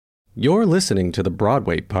You're listening to the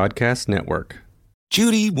Broadway Podcast Network.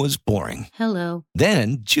 Judy was boring. Hello.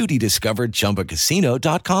 Then Judy discovered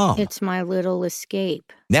ChumbaCasino.com. It's my little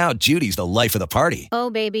escape. Now Judy's the life of the party. Oh,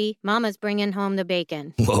 baby, mama's bringing home the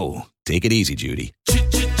bacon. Whoa, take it easy, Judy.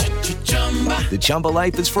 The Chumba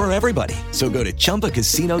life is for everybody. So go to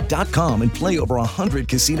ChumbaCasino.com and play over 100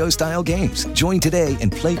 casino-style games. Join today and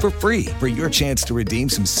play for free for your chance to redeem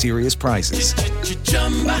some serious prizes.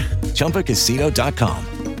 ChumbaCasino.com.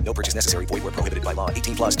 No purchase necessary. Void where prohibited by law.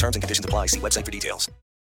 18 plus terms and conditions apply. See website for details.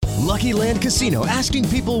 Lucky Land Casino, asking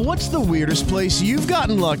people, what's the weirdest place you've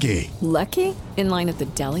gotten lucky? Lucky? In line at the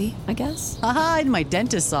deli, I guess? Aha, in my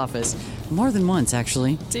dentist's office. More than once,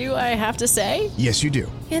 actually. Do I have to say? Yes, you do.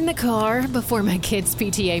 In the car before my kids'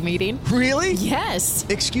 PTA meeting. Really? Yes.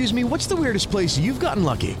 Excuse me, what's the weirdest place you've gotten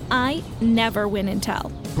lucky? I never win and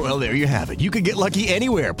tell. Well, there you have it. You can get lucky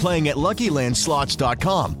anywhere, playing at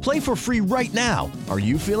LuckyLandSlots.com. Play for free right now. Are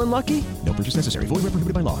you feeling lucky? No purchase necessary. Void where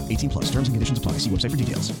prohibited by law. 18 plus. Terms and conditions apply. See website for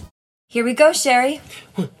details. Here we go, Sherry.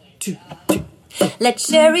 1, 2, 3. Let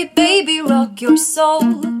Sherry baby rock your soul.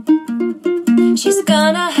 She's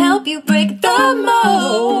gonna help you break the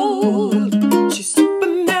mold. She's super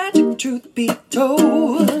magic, truth be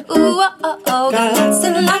told. Ooh, oh, oh, oh. Got lots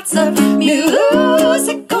and lots of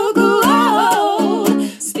musical gold.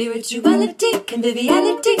 Spirituality,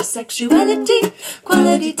 conviviality, sexuality.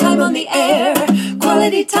 Quality time on the air.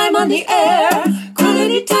 Quality time on the air.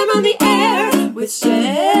 Quality time on the air. With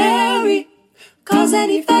Sherry. Cause and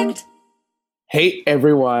effect. Hey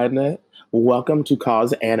everyone, welcome to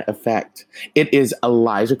Cause and Effect. It is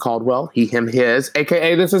Elijah Caldwell, he, him, his,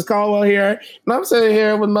 aka this is Caldwell here, and I'm sitting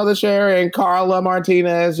here with Mother Sherry and Carla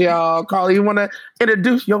Martinez, y'all. Carla, you want to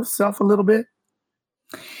introduce yourself a little bit?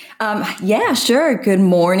 Yeah, sure. Good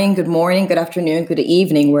morning, good afternoon, good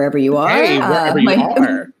evening, wherever you are. Hey, wherever you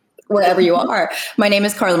are. Wherever you are. My name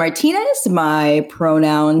is Carla Martinez. My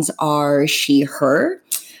pronouns are she, her.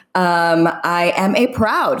 I am a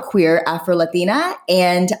proud queer Afro-Latina,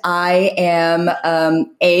 and I am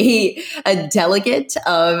a delegate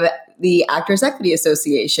of the Actors Equity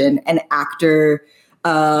Association, an actor,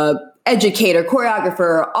 educator,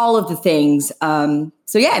 choreographer, all of the things. So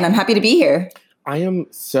yeah, and I'm happy to be here. I am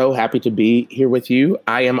so happy to be here with you.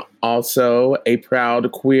 I am also a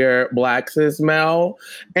proud queer Black cis male.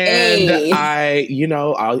 And Hey. I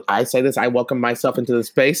say this, I welcome myself into the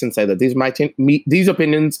space and say that these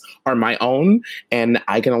opinions are my own. And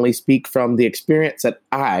I can only speak from the experience that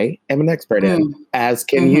I am an expert in, as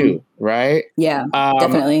can you, right? Yeah,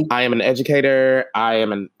 definitely. I am an educator. I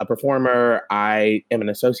am a performer. I am an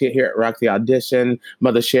associate here at Rock the Audition.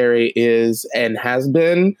 Mother Sherry is and has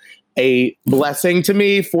been a blessing to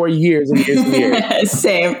me for years and years and years.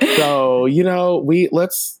 Same. So,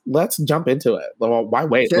 let's jump into it. Well, why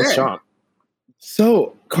wait? Sure. Let's jump.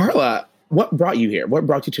 So, Carla, what brought you here? What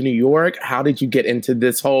brought you to New York? How did you get into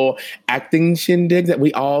this whole acting shindig that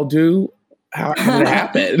we all do? How did it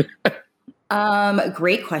happen?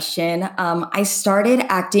 Great question. I started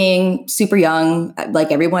acting super young,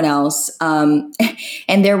 like everyone else.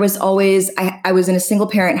 And there was always, I was in a single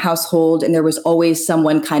parent household, and there was always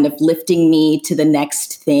someone kind of lifting me to the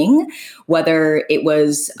next thing, whether it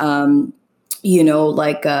was,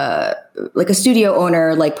 like a studio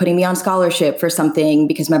owner, like putting me on scholarship for something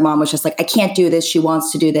because my mom was just like, I can't do this. She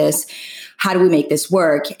wants to do this. How do we make this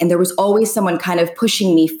work? And there was always someone kind of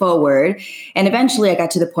pushing me forward. And eventually I got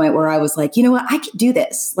to the point where I was like, you know what, I could do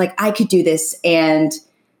this. Like I could do this. And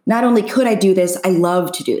not only could I do this, I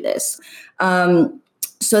love to do this.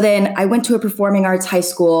 So then I went to a performing arts high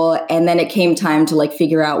school, and then it came time to like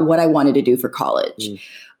figure out what I wanted to do for college.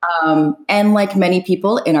 And like many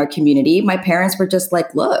people in our community, my parents were just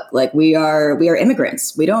like, look, like we are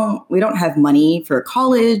immigrants. We don't have money for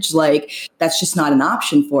college. Like that's just not an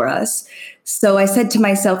option for us. So I said to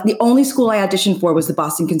myself, the only school I auditioned for was the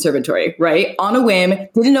Boston Conservatory, right? On a whim,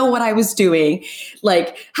 didn't know what I was doing,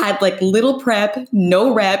 like had like little prep,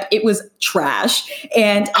 no rep. It was trash.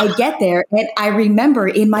 And I get there, and I remember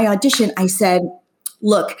in my audition, I said,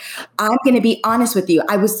 look, I'm going to be honest with you.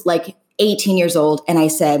 I was like 18 years old, and I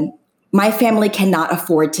said, my family cannot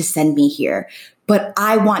afford to send me here, but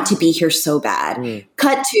I want to be here so bad.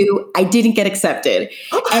 Cut to, I didn't get accepted.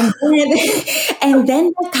 And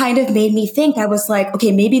then that kind of made me think. I was like,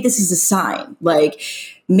 okay, maybe this is a sign. Like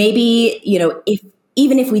maybe,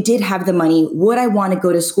 even if we did have the money, would I want to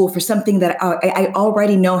go to school for something that I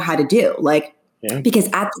already know how to do? Like, because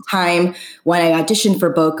at the time when I auditioned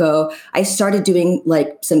for BOCO, I started doing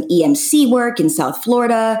like some EMC work in South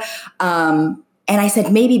Florida. And I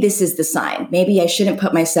said, maybe this is the sign. Maybe I shouldn't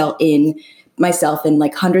put myself in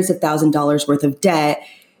like hundreds of $1,000s worth of debt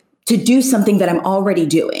do something that I'm already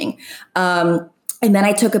doing. And then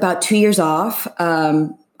I took about 2 years off.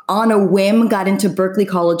 On a whim, got into Berklee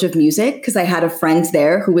College of Music because I had a friend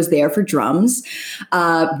there who was there for drums.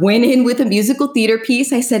 Went in with a musical theater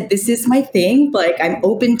piece. I said, this is my thing. Like, I'm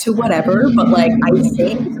open to whatever, but like, I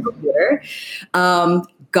sing musical theater.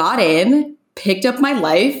 Got in, picked up my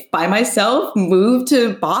life by myself, moved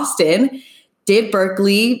to Boston, did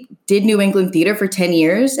Berklee, did New England theater for 10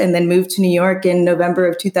 years, and then moved to New York in November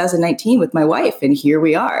of 2019 with my wife. And here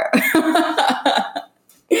we are.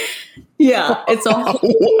 Yeah, it's all.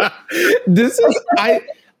 This is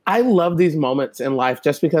I love these moments in life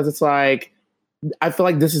just because it's like, I feel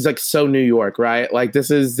like this is like so New York, right? Like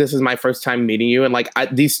this is my first time meeting you, and like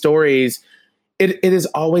these stories, it is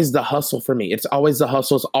always the hustle for me. It's always the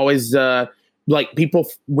hustle. It's always the like people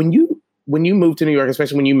when you move to New York,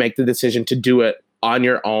 especially when you make the decision to do it on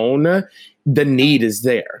your own, the need is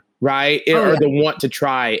there, right? Or the want to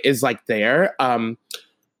try is like there.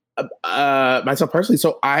 Myself personally,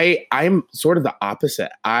 so I'm sort of the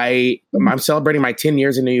opposite. I'm celebrating my 10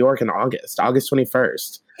 years in New York in August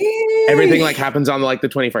 21st. Yay. Everything like happens on like the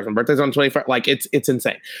 21st. My birthday's on the 21st. Like it's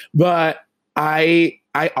insane. But I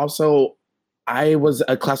was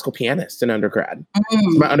a classical pianist in undergrad.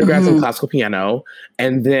 My undergrad's in classical piano.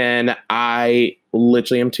 And then I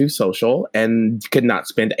literally am too social and could not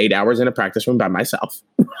spend 8 hours in a practice room by myself.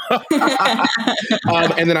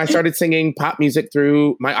 And then I started singing pop music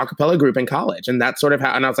through my a cappella group in college. And that's sort of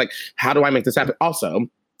how, and I was like, how do I make this happen? Also,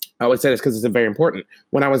 I always say this because it's very important.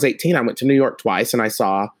 When I was 18, I went to New York twice and I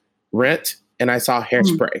saw Rent and I saw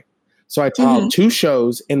Hairspray. So I saw 2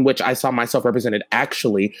 shows in which I saw myself represented.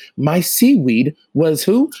 Actually, my seaweed was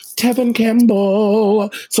who? Tevin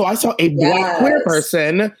Campbell. So I saw a black queer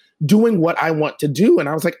person doing what I want to do. And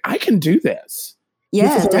I was like, I can do this. Yeah,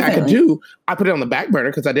 this is something definitely. I could do. I put it on the back burner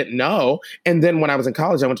because I didn't know. And then when I was in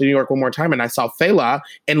college, I went to New York one more time and I saw Fela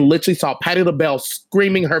and literally saw Patti LaBelle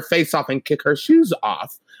screaming her face off and kick her shoes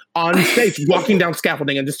off on stage, walking down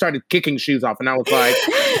scaffolding and just started kicking shoes off. And I was like,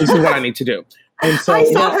 this is what I need to do. And so I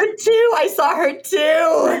saw her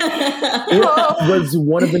too. It was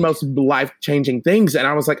one of the most life-changing things. And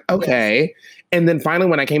I was like, okay. And then finally,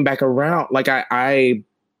 when I came back around, like I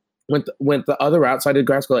went the other route. So I did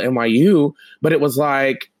grad school at NYU, but it was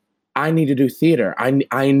like, I need to do theater.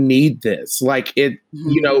 I need this. Like it,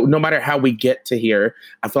 you know, no matter how we get to here,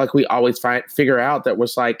 I feel like we always figure out that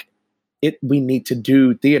was like, we need to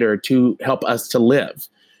do theater to help us to live.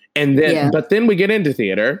 And then, but then we get into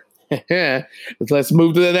theater. Let's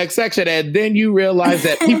move to the next section. And then you realize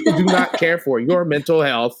that people do not care for your mental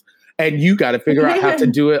health and you got to figure out how to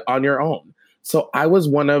do it on your own. So I was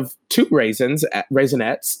one of 2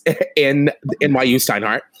 Raisinets in NYU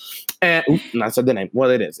Steinhardt. And I said the name. Well,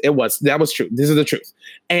 that was true. This is the truth.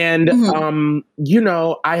 And, you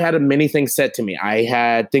know, I had many things said to me. I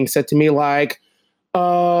had things said to me like,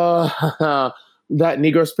 that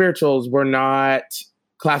Negro spirituals were not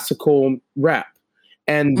classical rap.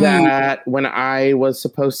 And that when I was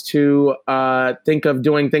supposed to think of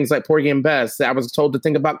doing things like Porgy and Bess, I was told to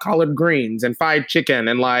think about collard greens and fried chicken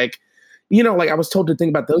and like, you know, like I was told to think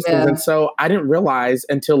about those things. And so I didn't realize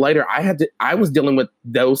until later I was dealing with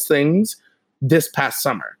those things this past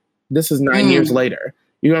summer. This is 9 years later.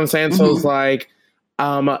 You know what I'm saying? So it's like,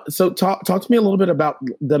 so talk to me a little bit about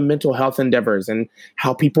the mental health endeavors and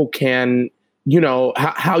how people can, you know,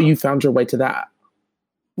 how you found your way to that.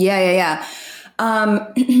 Yeah.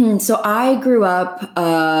 So I grew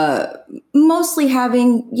up mostly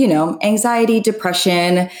having, you know, anxiety,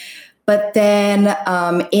 depression. But then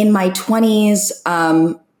in my 20s,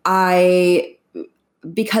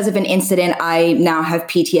 because of an incident, I now have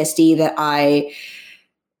PTSD that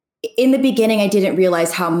in the beginning, I didn't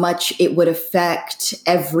realize how much it would affect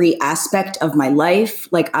every aspect of my life.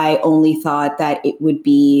 Like I only thought that it would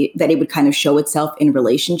kind of show itself in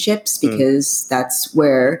relationships because that's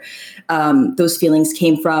where those feelings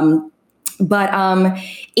came from. But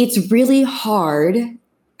it's really hard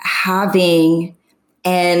having,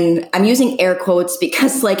 and I'm using air quotes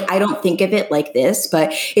because like, I don't think of it like this,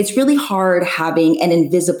 but it's really hard having an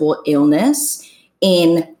invisible illness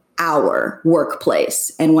in our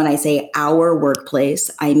workplace. And when I say our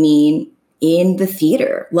workplace, I mean in the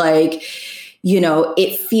theater. Like, you know,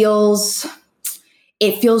 it feels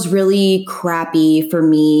really crappy for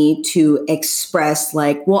me to express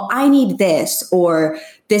like, well, I need this, or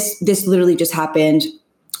this literally just happened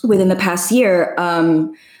within the past year.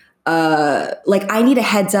 Like I need a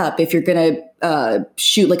heads up if you're going to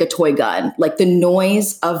shoot like a toy gun, like the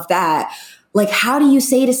noise of that. Like, how do you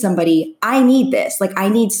say to somebody, I need this, like I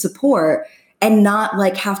need support, and not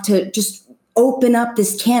like have to just open up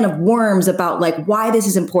this can of worms about like why this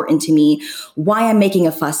is important to me, why I'm making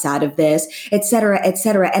a fuss out of this, et cetera, et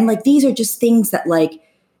cetera. And like, these are just things that like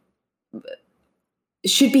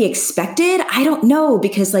should be expected. I don't know,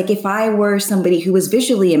 because like if I were somebody who was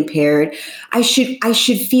visually impaired, I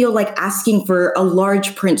should feel like asking for a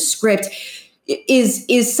large print script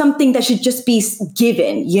is something that should just be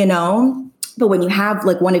given, you know? But when you have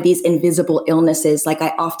like one of these invisible illnesses, like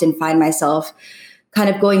I often find myself kind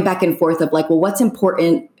of going back and forth of like, well, what's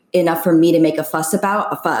important enough for me to make a fuss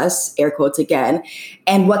about, a fuss, air quotes again,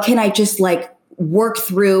 and what can I just like work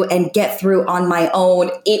through and get through on my own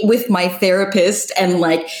with my therapist and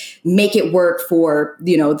like make it work for,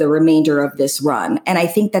 you know, the remainder of this run. And I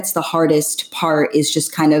think that's the hardest part, is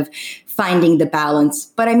just kind of finding the balance.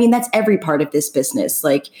 But I mean, that's every part of this business.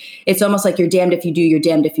 Like, it's almost like you're damned if you do, you're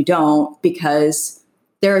damned if you don't, because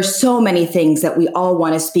there are so many things that we all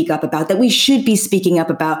want to speak up about, that we should be speaking up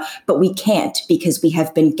about, but we can't, because we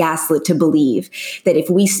have been gaslit to believe that if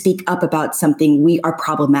we speak up about something, we are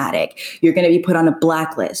problematic. You're going to be put on a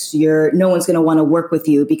blacklist. No one's going to want to work with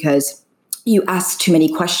you because you ask too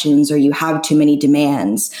many questions or you have too many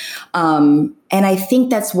demands. And I think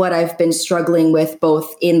that's what I've been struggling with,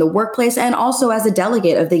 both in the workplace and also as a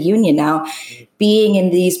delegate of the union now, being in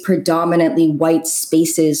these predominantly white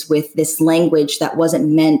spaces with this language that wasn't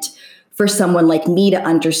meant for someone like me to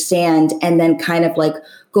understand. And then kind of like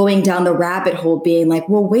going down the rabbit hole, being like,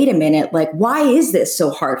 well, wait a minute, like, why is this so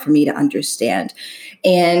hard for me to understand?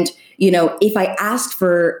 And you know, if I asked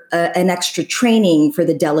for an extra training for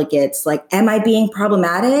the delegates, like, am I being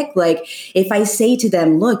problematic? Like, if I say to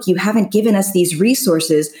them, look, you haven't given us these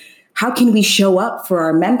resources, how can we show up for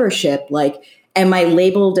our membership? Like, am I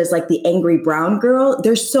labeled as like the angry brown girl?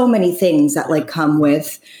 There's so many things that like come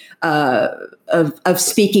with of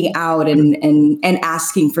speaking out and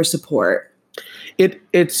asking for support.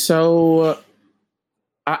 It's so,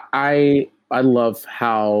 I love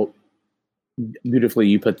how beautifully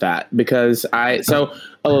you put that, because so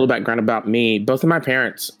a little background about me. Both of my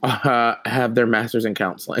parents have their masters in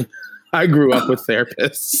counseling. I grew up with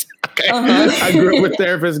therapists. Okay? I grew up with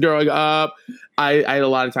therapists growing up. I a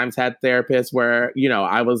lot of times had therapists where, you know,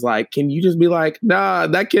 I was like, can you just be like, nah,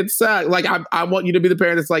 that kid sucks. Like, I want you to be the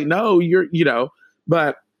parent that's like, no, you're, you know.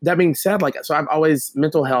 But that being said, like, so I've always,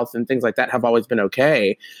 mental health and things like that have always been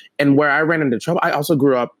okay. And where I ran into trouble, I also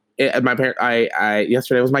grew up, my parent,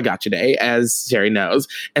 yesterday was my gotcha day, as Sherry knows.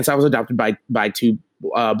 And so I was adopted by two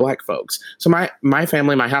Black folks. So my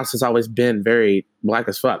family, my house has always been very Black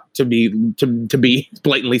as fuck, to be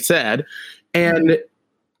blatantly said. And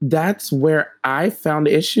that's where I found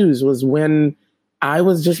issues, was when I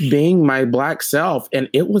was just being my Black self, and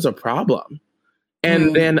it was a problem.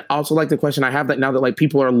 And then also, like, the question I have that now that like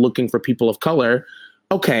people are looking for people of color,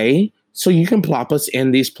 okay, so you can plop us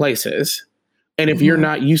in these places. And if you're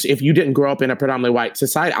not used, if you didn't grow up in a predominantly white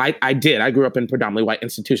society, I did. I grew up in predominantly white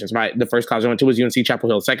institutions. The first college I went to was UNC Chapel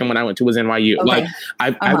Hill. The second one I went to was NYU. Okay.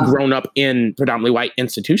 Like, I've grown up in predominantly white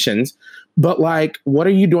institutions. But like, what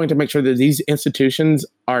are you doing to make sure that these institutions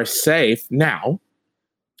are safe now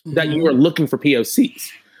that you are looking for POCs?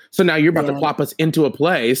 So now you're about to plop us into a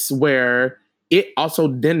place where it also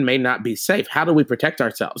then may not be safe. How do we protect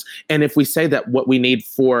ourselves? And if we say that what we need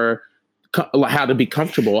for how to be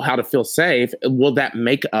comfortable, how to feel safe, will that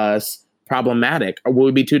make us problematic, or will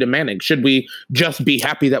we be too demanding? Should we just be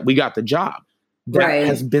happy that we got the job? That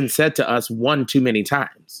has been said to us one too many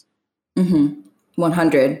times.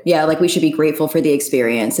 100. Yeah. Like, we should be grateful for the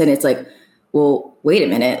experience. And it's like, well, wait a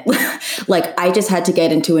minute. Like, I just had to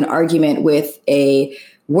get into an argument with a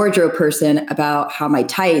wardrobe person about how my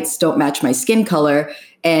tights don't match my skin color.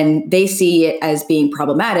 And they see it as being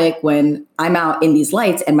problematic when I'm out in these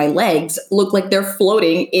lights and my legs look like they're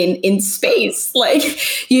floating in space.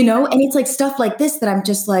 Like, you know, and it's like stuff like this that I'm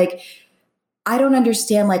just like, I don't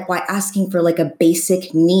understand, like, why asking for like a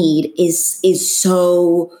basic need is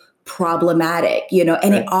so problematic, you know,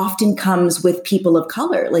 and it often comes with people of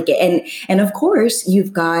color. Like, and of course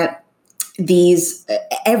you've got these,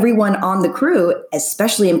 everyone on the crew,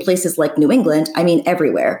 especially in places like New England, I mean,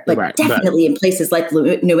 everywhere, but definitely in places like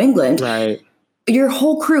New England, your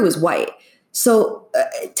whole crew is white. So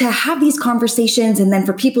to have these conversations and then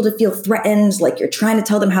for people to feel threatened, like you're trying to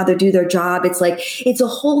tell them how to do their job, it's like, it's a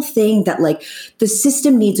whole thing that like the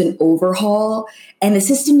system needs an overhaul. And the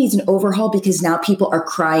system needs an overhaul because now people are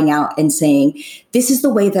crying out and saying, this is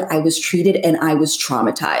the way that I was treated and I was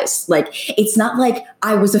traumatized. Like, it's not like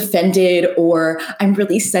I was offended or I'm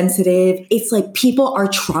really sensitive. It's like people are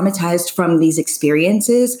traumatized from these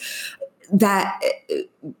experiences that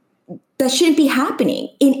that shouldn't be happening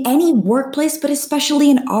in any workplace, but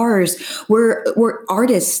especially in ours. We're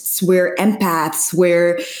artists, we're empaths,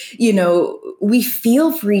 we're, you know, we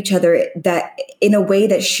feel for each other that in a way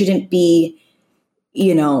that shouldn't be,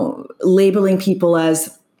 you know, labeling people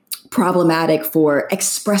as problematic for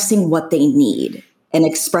expressing what they need and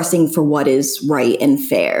expressing for what is right and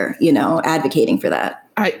fair, you know, advocating for that.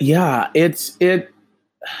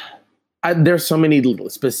 There's so many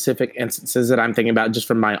specific instances that I'm thinking about just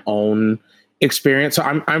from my own experience. So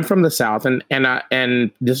I'm from the South,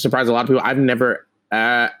 and this surprised a lot of people. I've never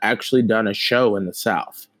actually done a show in the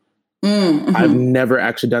South. Mm-hmm. I've never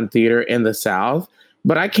actually done theater in the South,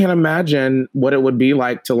 but I can't imagine what it would be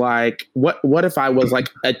like to like, what if I was like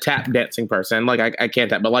a tap dancing person? Like I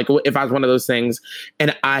can't tap, but like if I was one of those things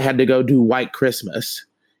and I had to go do White Christmas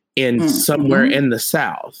in somewhere in the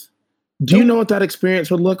South. Do you know what that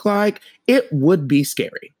experience would look like? It would be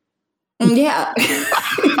scary. Yeah.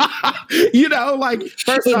 You know, like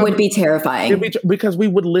first it would be terrifying because we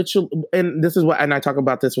would literally, and this is what, and I talk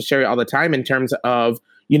about this with Sherry all the time in terms of,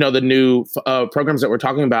 you know, the new programs that we're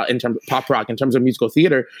talking about in terms of pop rock, in terms of musical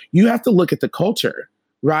theater. You have to look at the culture.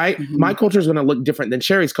 Right? Mm-hmm. My culture is going to look different than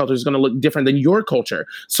Sherry's culture is going to look different than your culture.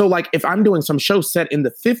 So like if I'm doing some show set in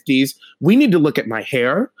the 50s, we need to look at my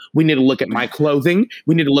hair. We need to look at my clothing.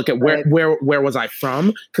 We need to look at where was I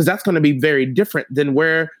from? Because that's going to be very different than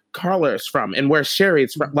where Carla is from and where Sherry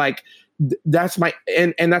is from. Like that's my,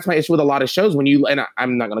 and that's my issue with a lot of shows when you, and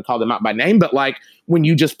I'm not going to call them out by name, but like when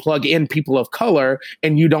you just plug in people of color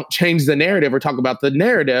and you don't change the narrative or talk about the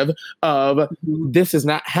narrative of this is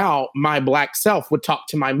not how my Black self would talk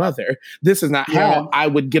to my mother. This is not how I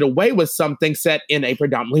would get away with something set in a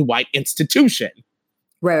predominantly white institution.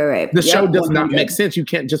 Right. The show does not make sense. You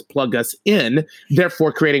can't just plug us in,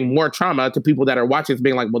 therefore creating more trauma to people that are watching it,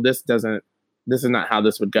 being like, well, this is not how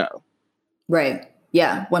this would go. Right.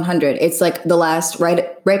 Yeah, 100. It's like the last,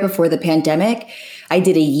 right before the pandemic, I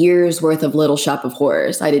did a year's worth of Little Shop of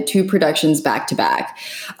Horrors. I did 2 productions back to back.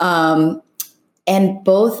 And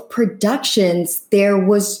both productions, there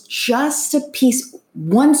was just a piece,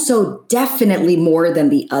 one so definitely more than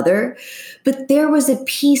the other, but there was a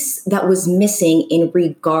piece that was missing in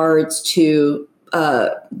regards to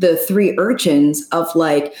the 3 urchins of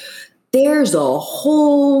like, there's a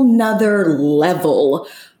whole nother level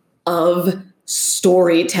of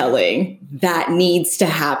storytelling that needs to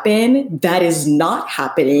happen that is not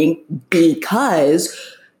happening because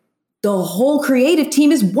the whole creative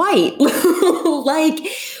team is white. Like,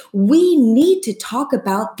 we need to talk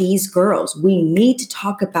about these girls. We need to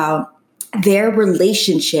talk about their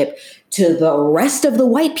relationship to the rest of the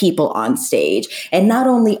white people on stage, and not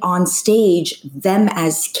only on stage, them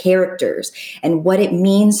as characters and what it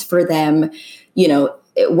means for them, you know,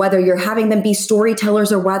 whether you're having them be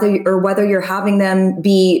storytellers or whether you're having them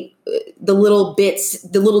be the little bits,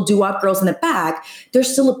 the little doo-wop girls in the back,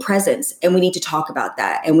 there's still a presence, and we need to talk about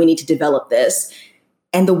that, and we need to develop this.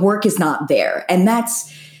 And the work is not there. And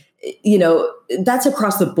that's, you know, that's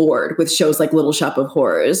across the board with shows like Little Shop of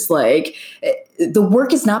Horrors. Like, the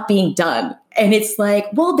work is not being done. And it's like,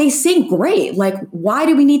 well, they sing great. Like, why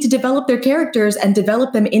do we need to develop their characters and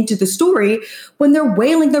develop them into the story when they're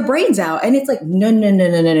wailing their brains out? And it's like,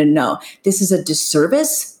 no. This is a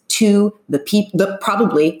disservice to the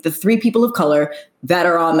probably the 3 people of color that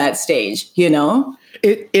are on that stage, you know?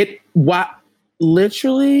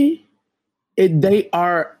 They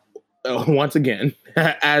are, once again,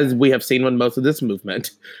 as we have seen with most of this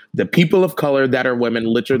movement, the people of color that are women,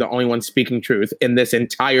 literally the only ones speaking truth in this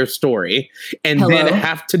entire story, and then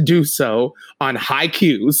have to do so on high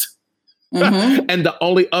cues. Mm-hmm. And the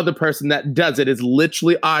only other person that does it is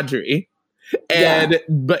literally Audrey.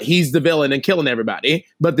 But he's the villain and killing everybody.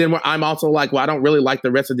 But then I'm also like, well, I don't really like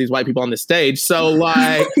the rest of these white people on the stage. So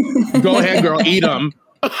like, go ahead, girl, eat them.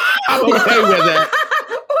 I'm okay with it.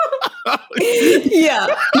 Yeah.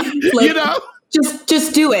 Like, you know?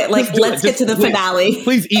 Just do it. Like, let's get to the finale.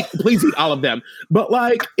 Please eat all of them. But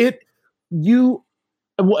like and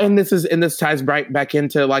this ties right back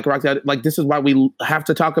into like rock. Like, this is why we have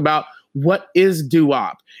to talk about what is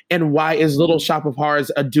doo-wop and why is Little Shop of Horrors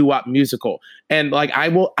a doo-wop musical. And like, I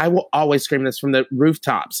will always scream this from the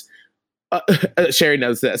rooftops. Sherry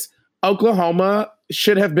knows this. Oklahoma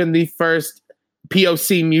should have been the first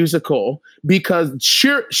POC musical because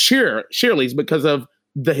Shirley's because of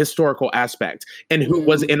the historical aspect and who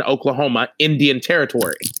was in Oklahoma, Indian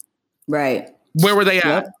Territory. Right. Where were they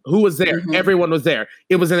at? Yep. Who was there? Mm-hmm. Everyone was there.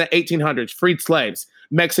 It was in the 1800s, freed slaves,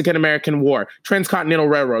 Mexican-American War, Transcontinental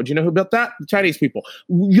Railroad. You know who built that? The Chinese people.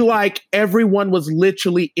 Everyone was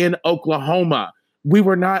literally in Oklahoma. We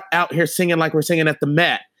were not out here singing like we're singing at the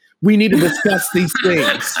Met. We need to discuss these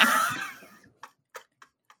things.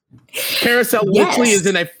 Carousel literally is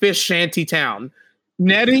in a fish shanty town.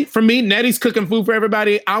 Nettie, for me, Nettie's cooking food for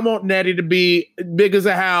everybody. I want Nettie to be big as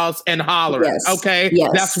a house and hollering. Yes. Okay? Yes.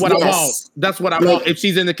 That's what I want. That's what I want. If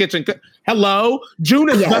she's in the kitchen, hello? June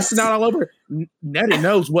is busting out all over. Nettie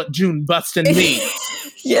knows what June busting means.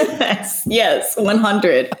 Yes,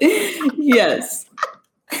 100. Yes.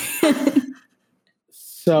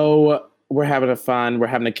 So we're having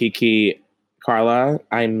a kiki. Carla,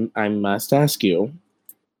 I must ask you,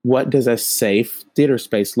 what does a safe theater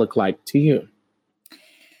space look like to you?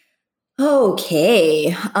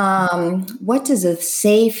 Okay. What does a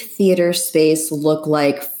safe theater space look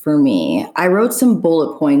like for me? I wrote some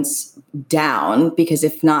bullet points down because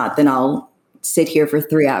if not, then I'll sit here for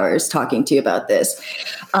 3 hours talking to you about this.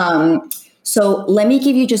 So let me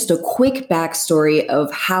give you just a quick backstory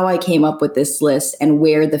of how I came up with this list and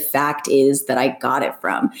where the fact is that I got it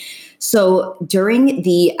from. So during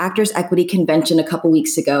the Actors Equity Convention a couple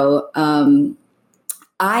weeks ago,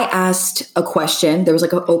 I asked a question. There was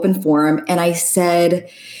like an open forum, and I said,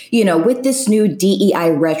 with this new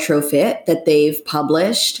DEI retrofit that they've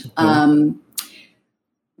published,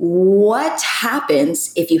 what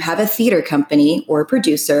happens if you have a theater company or a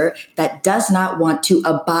producer that does not want to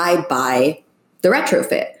abide by the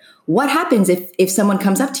retrofit? What happens if someone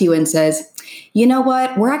comes up to you and says, you know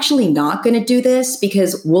what, we're actually not going to do this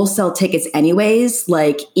because we'll sell tickets anyways,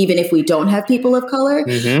 like even if we don't have people of color.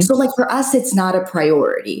 So like for us, it's not a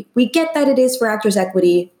priority. We get that it is for Actors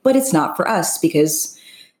Equity, but it's not for us because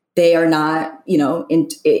they are not,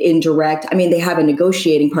 in direct. I mean, they have a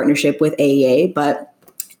negotiating partnership with AEA, but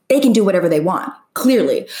they can do whatever they want,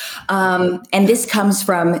 clearly. And this comes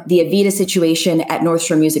from the Evita situation at North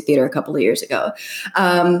Shore Music Theater a couple of years ago.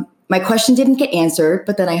 My question didn't get answered,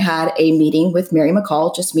 but then I had a meeting with Mary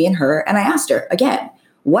McCall, just me and her, and I asked her again,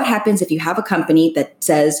 what happens if you have a company that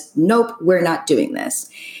says, nope, we're not doing this?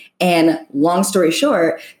 And long story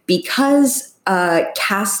short, because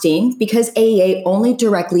AEA only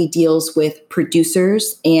directly deals with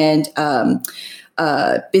producers and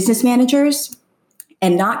business managers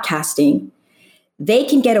and not casting, they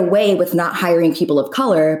can get away with not hiring people of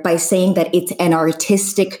color by saying that it's an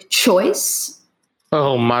artistic choice.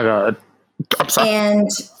 Oh my God. I'm sorry. And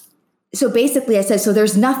so basically I said, so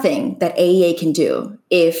there's nothing that AEA can do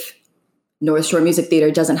if North Shore Music Theater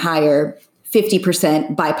doesn't hire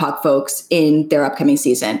 50% BIPOC folks in their upcoming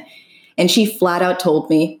season. And she flat out told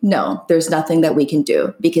me, no, there's nothing that we can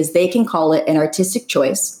do because they can call it an artistic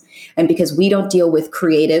choice. And because we don't deal with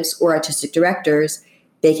creatives or artistic directors,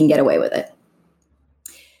 they can get away with it.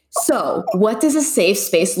 So, what does a safe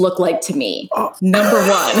space look like to me? Number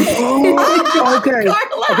one. Okay,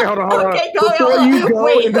 hold on. Before you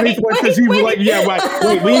go into these questions, you were like,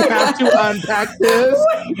 wait, we have to unpack this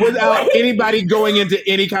without anybody going into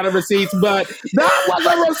any kind of receipts, but that was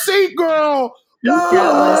a receipt, girl.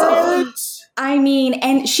 I mean,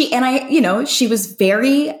 and she was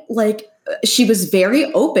very, she was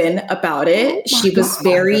very open about it. She was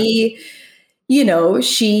very,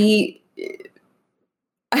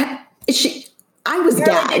 I was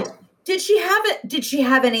gagged. Did she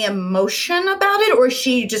have any emotion about it, or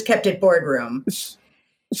she just kept it boardroom?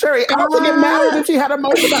 Sherry, I don't think it mattered if she had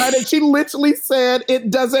emotion behind it. She literally said it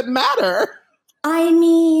doesn't matter. I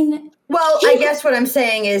mean, well, I guess what I'm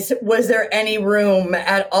saying is, was there any room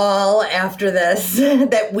at all after this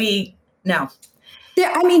that no?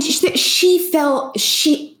 I mean,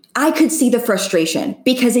 I could see the frustration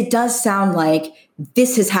because it does sound like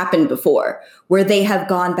this has happened before where they have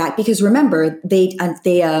gone back, because remember they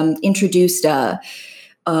introduced a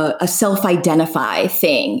self-identify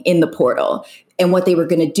thing in the portal and what they were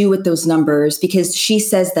going to do with those numbers, because she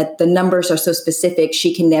says that the numbers are so specific,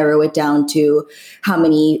 she can narrow it down to how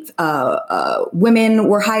many women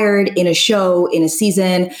were hired in a show, in a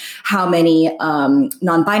season, how many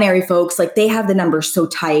non-binary folks. Like, they have the numbers so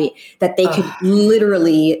tight that they could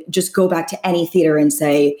literally just go back to any theater and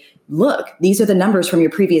say, look, these are the numbers from your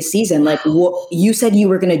previous season. Like, you said you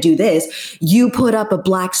were going to do this. You put up a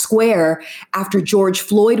black square after George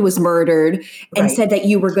Floyd was murdered and said that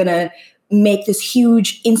you were going to make this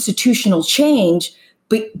huge institutional change,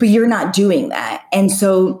 but you're not doing that. And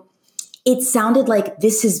so it sounded like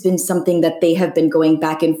this has been something that they have been going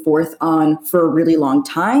back and forth on for a really long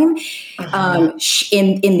time.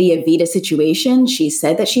 In the Evita situation, she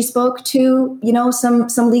said that she spoke to,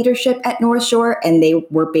 some leadership at North Shore, and they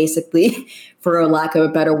were basically, for a lack of a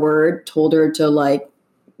better word, told her to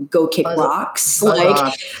go kick rocks.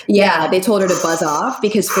 They told her to buzz off,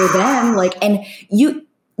 because for them,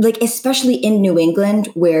 like, especially in New England,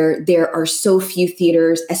 where there are so few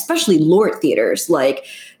theaters, especially LORT theaters, like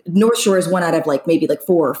North Shore is one out of like maybe like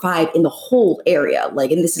 4 or 5 in the whole area. Like,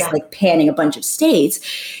 and this is like panning a bunch of states,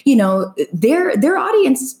 you know, their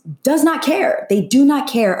audience does not care. They do not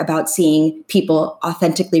care about seeing people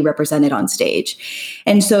authentically represented on stage.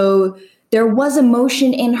 And so there was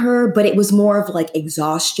emotion in her, but it was more of like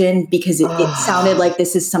exhaustion, because it sounded like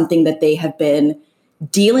this is something that they have been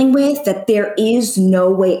dealing with, that there is no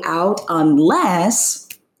way out unless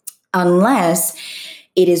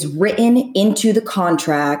it is written into the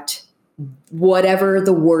contract, whatever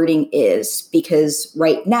the wording is, because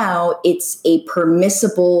right now it's a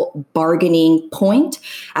permissible bargaining point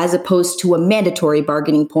as opposed to a mandatory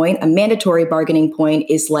bargaining point. A mandatory bargaining point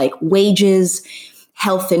is like wages,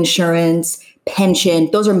 health insurance, pension,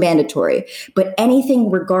 those are mandatory. But anything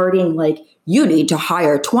regarding like, you need to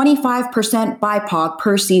hire 25% BIPOC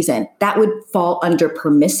per season, that would fall under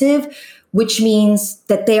permissive, which means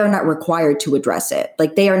that they are not required to address it.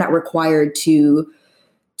 Like, they are not required to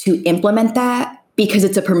implement that, because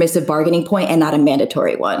it's a permissive bargaining point and not a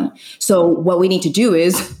mandatory one. So what we need to do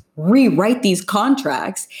is rewrite these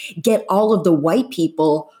contracts, get all of the white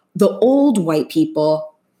people, the old white people,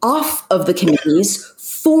 off of the committees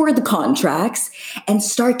for the contracts, and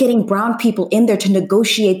start getting brown people in there to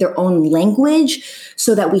negotiate their own language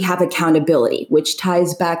so that we have accountability, which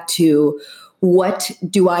ties back to, what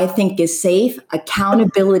do I think is safe?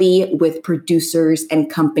 Accountability with producers and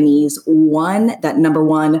companies. Number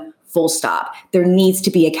one, full stop. There needs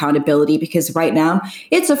to be accountability, because right now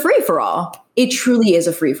it's a free for all. It truly is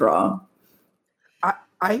a free for all.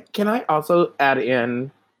 Can I also add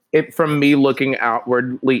in it from me looking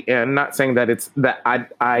outwardly in, not saying that it's that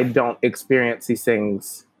I don't experience these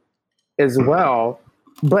things as well,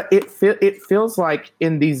 but it feels like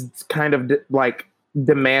in these kind of like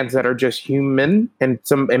demands that are just human and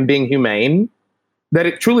being humane, that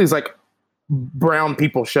it truly is like brown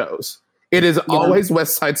people shows. It is always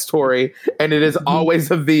West Side Story, and it is always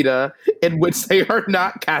Evita, in which they are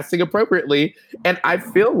not casting appropriately. And I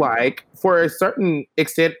feel like, for a certain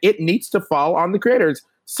extent, it needs to fall on the creators.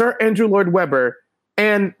 Sir Andrew Lloyd Webber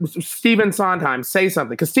and Stephen Sondheim say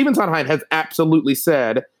something, because Stephen Sondheim has absolutely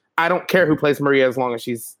said, I don't care who plays Maria as long as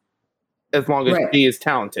she is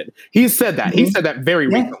talented. He's said that. He said that very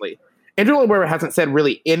recently. Andrew Lloyd Webber hasn't said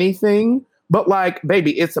really anything, but like,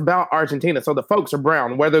 baby, it's about Argentina. So the folks are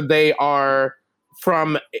brown, whether they are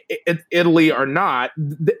from Italy or not.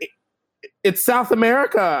 It's South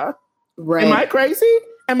America. Right. Am I crazy?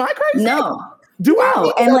 No. Do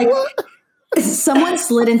I? And like, someone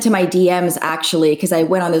slid into my DMs, actually, because I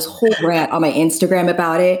went on this whole rant on my Instagram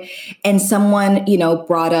about it. And someone, you know,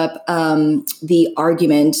 brought up the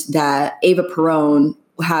argument that Eva Perón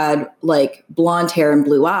had like blonde hair and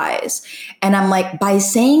blue eyes. And I'm like, by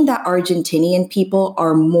saying that Argentinian people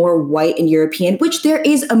are more white and European, which there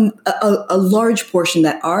is a large portion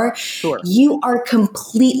that are, you are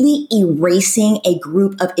completely erasing a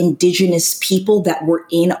group of indigenous people that were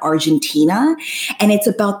in Argentina. And it's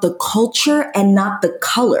about the culture and not the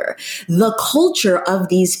color. The culture of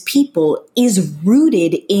these people is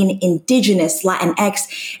rooted in indigenous,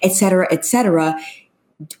 Latinx, et cetera, et cetera.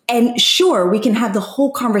 And sure, we can have the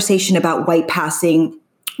whole conversation about white passing,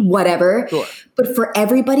 whatever. Sure. But for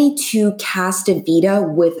everybody to cast Evita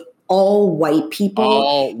with all white people,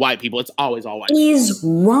 it's always all white, is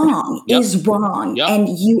wrong. Is wrong.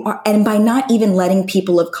 And by not even letting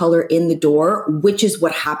people of color in the door, which is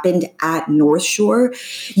what happened at North Shore,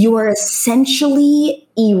 you are essentially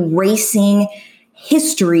erasing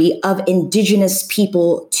history of indigenous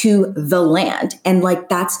people to the land. And like,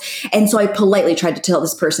 and so I politely tried to tell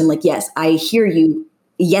this person, like, yes, I hear you.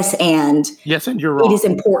 Yes, and you're wrong. It is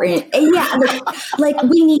important. And like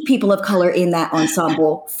we need people of color in that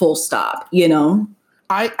ensemble, full stop, you know?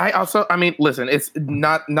 I mean, listen, it's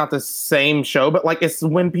not the same show, but like, it's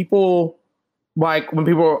when people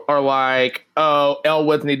are like, oh, Elle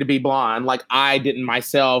Woods need to be blonde. Like, I didn't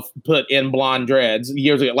myself put in blonde dreads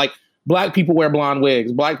years ago. Like, Black people wear blonde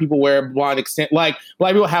wigs. Black people wear blonde extent. Like,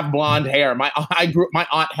 Black people have blonde hair. My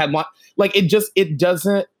aunt had blonde. Like, it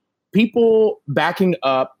doesn't. People backing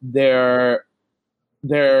up their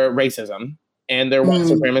racism and their white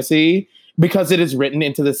supremacy because it is written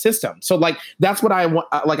into the system. So like, that's what I want.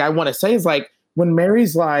 Like, I want to say is like, when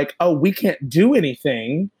Mary's like, oh, we can't do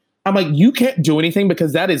anything. I'm like, you can't do anything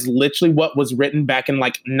because that is literally what was written back in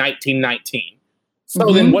like 1919.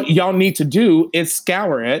 So then what y'all need to do is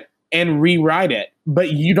scour it and rewrite it,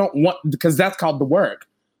 but you don't want, because that's called the work.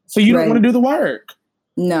 So you don't want to do the work.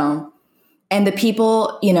 No. And the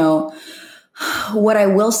people, you know, What I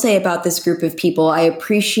will say about this group of people, I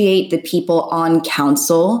appreciate the people on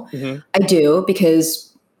council. I do,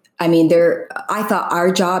 because I mean, I thought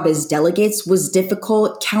our job as delegates was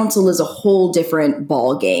difficult. Council is a whole different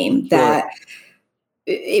ball game that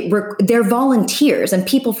they're volunteers, and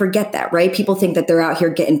people forget that, right? People think that they're out here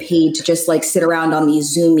getting paid to just like sit around on these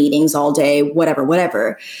Zoom meetings all day,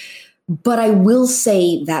 whatever. But I will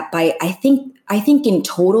say that I think in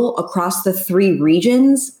total across the 3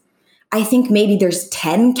 regions, I think maybe there's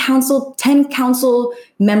 10 council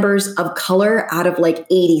members of color out of like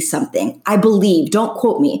 80 something. I believe, don't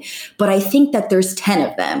quote me, but I think that there's 10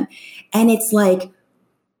 of them. And it's like,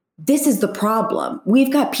 this is the problem.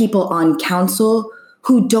 We've got people on council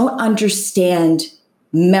who don't understand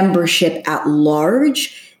membership at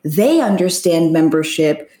large. They understand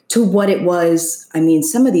membership to what it was. I mean,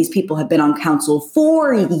 some of these people have been on council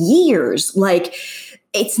for years. Like,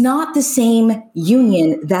 it's not the same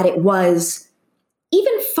union that it was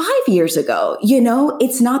even 5 years ago. You know,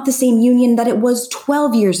 it's not the same union that it was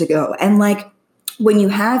 12 years ago. And like, when you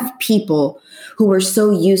have people who are so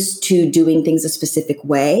used to doing things a specific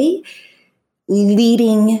way,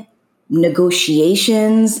 leading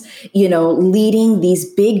negotiations, you know, leading these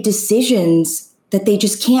big decisions that they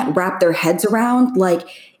just can't wrap their heads around, like,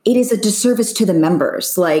 it is a disservice to the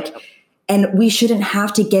members. Like, and we shouldn't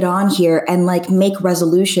have to get on here and like make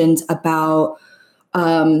resolutions about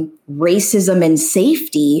racism and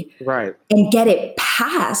safety, right, and get it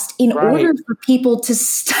passed in order for people to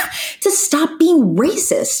stop being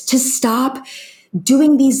racist, to stop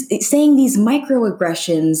saying these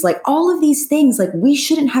microaggressions, like all of these things. Like, we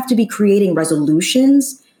shouldn't have to be creating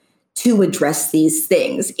resolutions to address these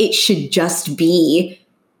things. It should just be,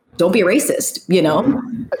 don't be a racist, you know?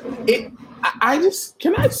 Can I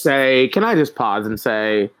just pause and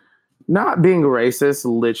say, not being racist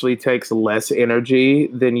literally takes less energy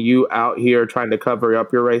than you out here trying to cover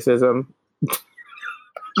up your racism.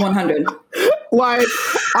 100. Like,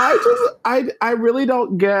 I really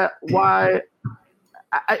don't get why.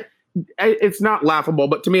 It's not laughable,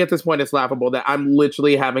 but to me at this point, it's laughable that I'm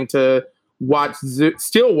literally having to watch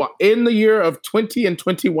in the year of 20 and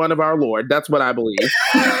 21 of our Lord. That's what I believe.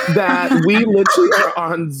 That we literally are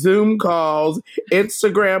on Zoom calls,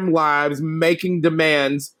 Instagram lives, making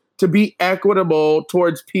demands to be equitable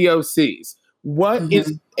towards POCs. What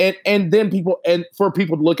is, and then for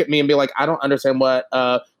people to look at me and be like, I don't understand what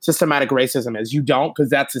systematic racism is. You don't, because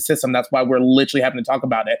that's a system. That's why we're literally having to talk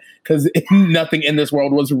about it, because nothing in this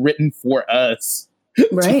world was written for us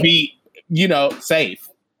to be, you know, safe.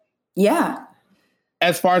 Yeah.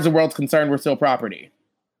 As far as the world's concerned, we're still property.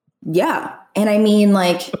 Yeah. And I mean,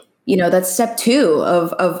 like, you know, that's step 2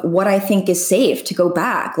 of what I think is safe to go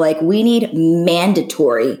back. Like, we need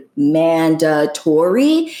mandatory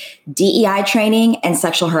DEI training and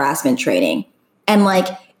sexual harassment training. And like,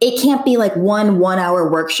 it can't be like 1 hour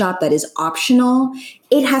workshop that is optional.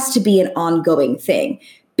 It has to be an ongoing thing,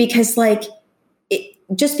 because like,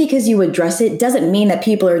 just because you address it doesn't mean that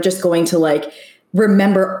people are just going to like,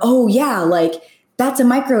 remember, oh yeah, like, that's a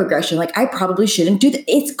microaggression. Like, I probably shouldn't do that.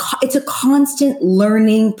 It's a constant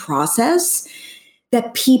learning process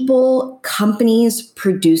that people, companies,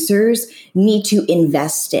 producers need to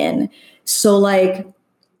invest in. So like,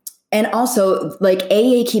 and also like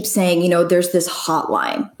AA keeps saying, you know, there's this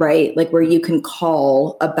hotline, right? Like, where you can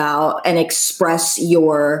call about and express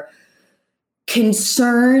your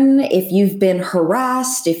concern if you've been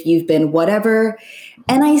harassed, if you've been whatever.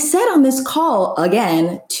 And I said on this call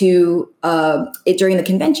again to it during the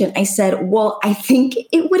convention, I said, well, I think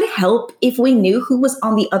it would help if we knew who was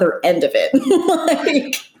on the other end of it.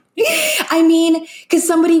 Like, I mean, because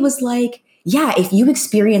somebody was like, yeah, if you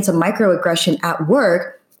experience a microaggression at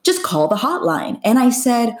work, just call the hotline. And I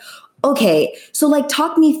said, okay, so like,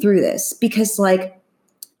 talk me through this, because like,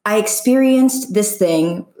 I experienced this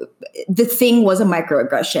thing. The thing was a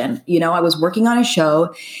microaggression. You know, I was working on a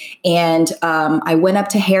show, and I went up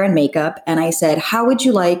to hair and makeup, and I said, how would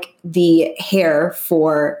you like the hair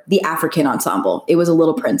for the African ensemble? It was a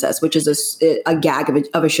Little Princess, which is a gag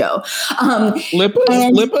of a show.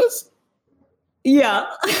 Lipas? Yeah.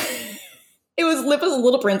 It was Lipa's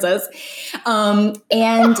Little Princess. And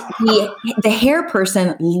the hair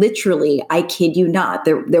person, literally, I kid you not,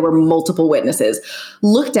 there were multiple witnesses,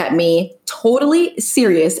 looked at me totally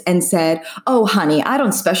serious and said, oh, honey, I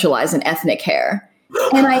don't specialize in ethnic hair.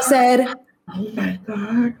 And I said, oh my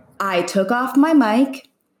God. I took off my mic.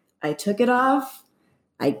 I took it off.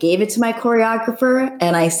 I gave it to my choreographer.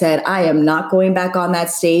 And I said, I am not going back on that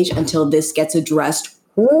stage until this gets addressed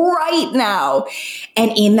right now.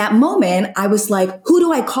 And in that moment, I was like, who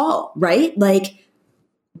do I call? Right? Like,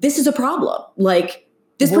 this is a problem. Like,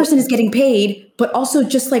 this person is getting paid, but also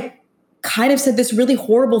just like kind of said this really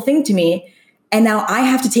horrible thing to me. And now I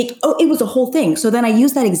have to it was a whole thing. So then I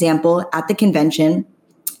used that example at the convention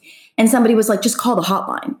and somebody was like, just call the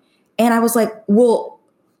hotline. And I was like, well,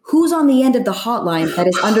 who's on the end of the hotline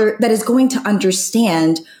that is going to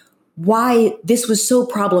understand why this was so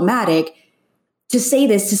problematic to say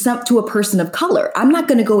this to a person of color? I'm not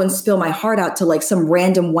going to go and spill my heart out to like some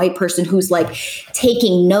random white person who's like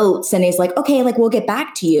taking notes and is like, okay, like we'll get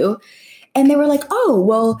back to you. And they were like, oh,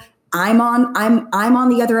 well, I'm on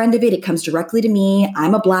the other end of it. It comes directly to me.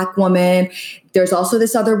 I'm a Black woman. There's also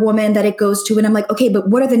this other woman that it goes to. And I'm like, okay, but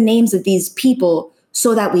what are the names of these people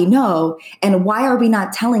so that we know? And why are we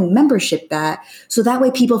not telling membership that? So that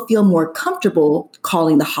way people feel more comfortable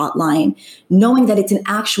calling the hotline, knowing that it's an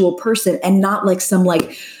actual person and not like some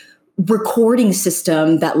like recording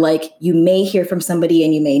system that like you may hear from somebody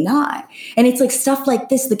and you may not. And it's like stuff like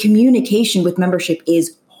this. The communication with membership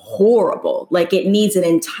is horrible. Like it needs an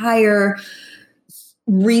entire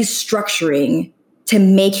restructuring to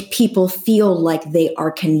make people feel like they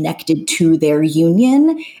are connected to their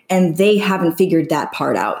union, and they haven't figured that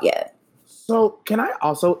part out yet. So can I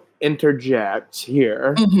also interject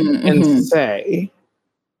here and say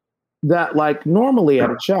that like normally at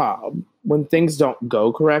a job, when things don't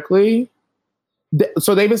go correctly,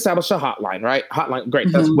 so they've established a hotline, right? Hotline, great,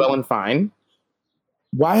 that's well and fine.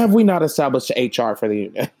 Why have we not established HR for the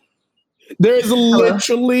union? There is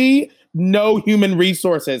literally no human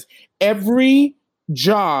resources. Every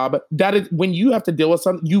job that is, when you have to deal with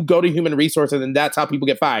something, you go to human resources, and that's how people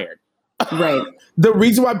get fired. Right. The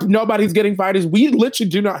reason why nobody's getting fired is we literally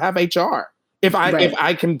do not have HR. If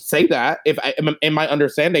I can say that, if I am in my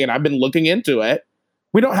understanding, and I've been looking into it,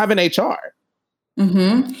 we don't have an HR.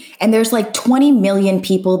 And there's like 20 million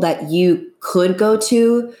people that you could go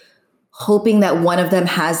to, hoping that one of them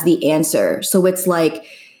has the answer. So it's like,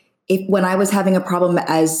 when I was having a problem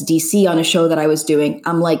as DC on a show that I was doing,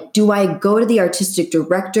 I'm like, do I go to the artistic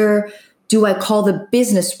director? Do I call the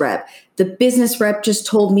business rep? The business rep just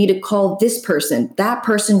told me to call this person. That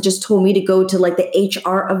person just told me to go to like the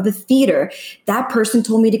HR of the theater. That person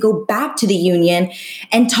told me to go back to the union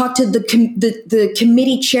and talk to the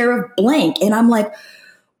committee chair of blank. And I'm like,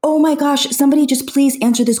 oh my gosh, somebody just please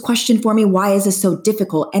answer this question for me. Why is this so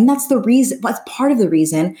difficult? And that's part of the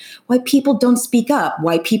reason why people don't speak up,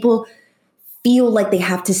 why people feel like they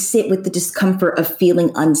have to sit with the discomfort of feeling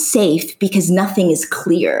unsafe because nothing is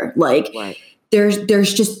clear. Like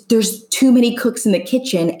there's too many cooks in the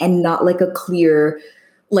kitchen and not like a clear,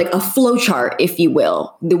 like a flow chart, if you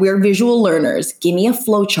will. We're visual learners. Give me a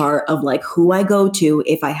flow chart of like who I go to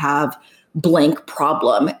if I have blank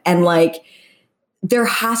problem. And like, there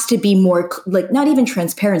has to be more, like, not even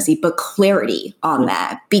transparency, but clarity on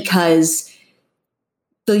that, because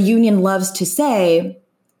the union loves to say,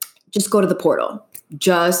 just go to the portal.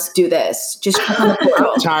 Just do this. Just click on the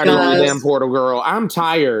portal. Tired of the damn portal, girl. I'm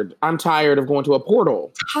tired. I'm tired of going to a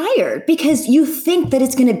portal. Tired because you think that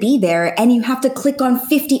it's going to be there and you have to click on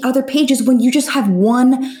 50 other pages when you just have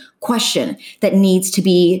one question that needs to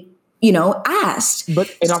be, asked.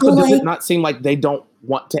 But it also does it not seem like they don't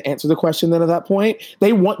want to answer the question then at that point?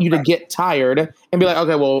 They want you to get tired and be like,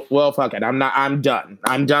 okay, well, fuck it. I'm done.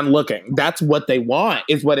 I'm done looking. That's what they want,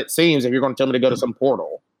 is what it seems, if you're going to tell me to go to some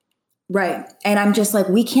portal. Right. And I'm just like,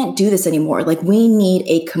 we can't do this anymore. Like, we need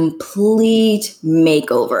a complete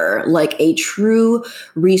makeover, like a true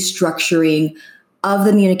restructuring of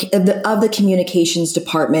the communications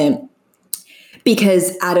department.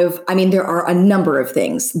 Because there are a number of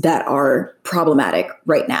things that are problematic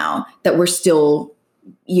right now that we're still,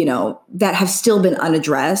 that have still been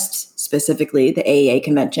unaddressed, specifically the AAA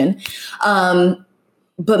convention.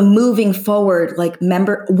 But moving forward,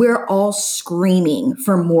 we're all screaming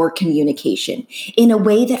for more communication in a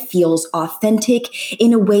way that feels authentic,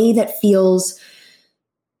 in a way that feels,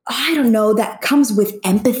 that comes with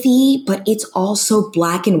empathy, but it's also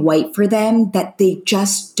black and white for them, that they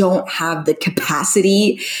just don't have the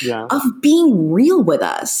capacity of being real with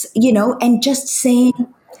us, and just saying,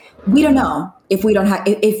 we don't know. If they don't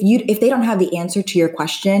have the answer to your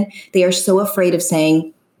question, they are so afraid of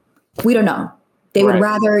saying, we don't know. They would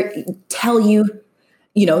rather tell you,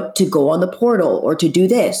 to go on the portal or to do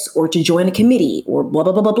this or to join a committee or blah,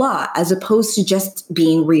 blah, blah, blah, blah, as opposed to just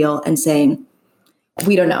being real and saying,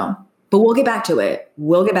 we don't know, but we'll get back to it.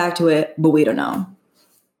 We'll get back to it, but we don't know.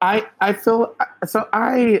 I feel,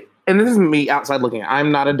 and this is me outside looking,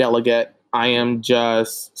 I'm not a delegate. I am I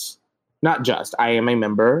am a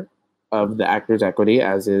member of the Actors Equity,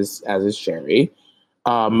 as is Sherry.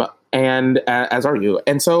 And as are you.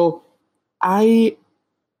 And so I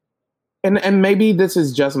And maybe this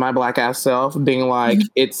is just my black ass self being like,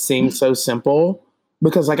 it seems so simple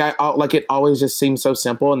because like it always just seems so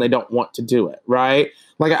simple and they don't want to do it. Right.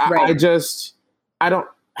 Like I don't,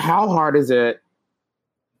 how hard is it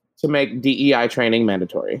to make DEI training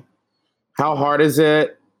mandatory? How hard is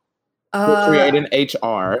it to create an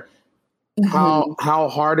HR? How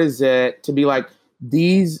hard is it to be like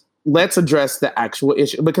let's address the actual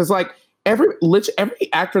issue? Because like every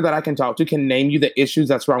actor that I can talk to can name you the issues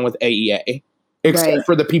that's wrong with AEA, except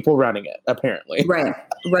for the people running it, apparently.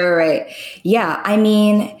 Right. Yeah. I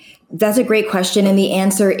mean, that's a great question. And the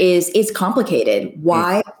answer is it's complicated.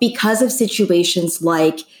 Why? Because of situations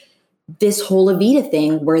like this whole Evita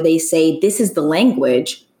thing where they say this is the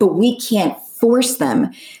language, but we can't force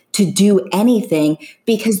them to do anything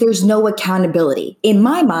because there's no accountability. In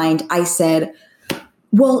my mind, I said,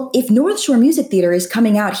 well, if North Shore Music Theater is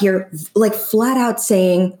coming out here like flat out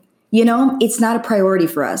saying, you know, it's not a priority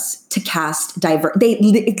for us to cast diverse.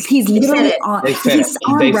 He's literally on. He's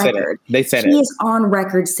on record. They said he is on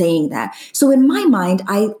record saying that. So in my mind,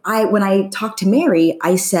 I when I talked to Mary,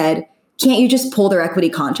 I said, can't you just pull their equity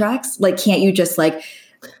contracts? Like, can't you just like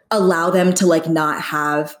allow them to like not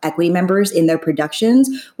have equity members in their productions?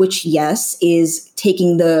 Which, yes, is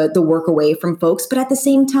taking the work away from folks, but at the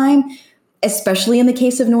same time, especially in the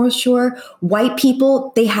case of North Shore, white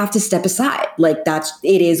people, they have to step aside. Like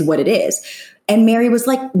it is what it is. And Mary was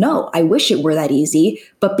like, no, I wish it were that easy.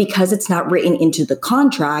 But because it's not written into the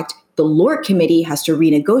contract, the LORT committee has to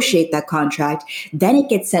renegotiate that contract. Then it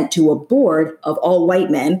gets sent to a board of all white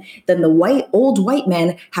men. Then the old white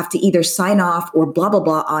men have to either sign off or blah, blah,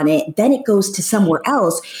 blah on it. Then it goes to somewhere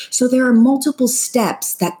else. So there are multiple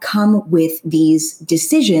steps that come with these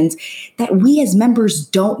decisions that we as members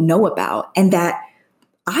don't know about and that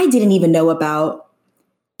I didn't even know about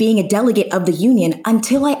being a delegate of the union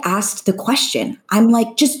until I asked the question. I'm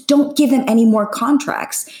like, just don't give them any more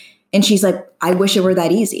contracts. And she's like, I wish it were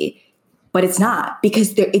that easy. But it's not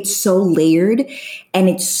because it's so layered and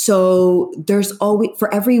there's always,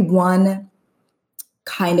 for every one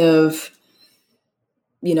kind of,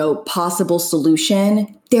 you know, possible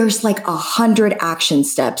solution, there's like 100 action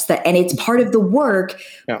steps and it's part of the work.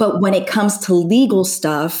 Yeah. But when it comes to legal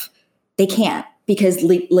stuff, they can't because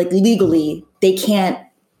legally they can't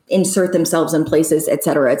insert themselves in places, et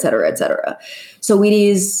cetera, et cetera, et cetera. So it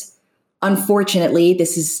is, unfortunately,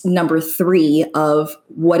 this is number 3 of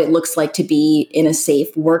what it looks like to be in a safe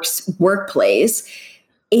workplace.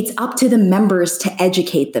 It's up to the members to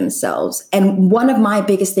educate themselves. And one of my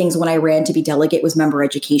biggest things when I ran to be delegate was member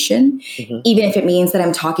education, even if it means that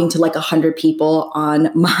I'm talking to like 100 people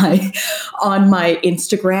on my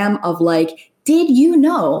Instagram of like, did you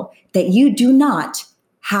know that you do not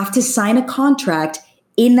have to sign a contract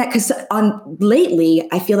in that? Because lately,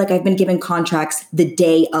 I feel like I've been given contracts the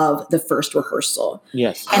day of the first rehearsal.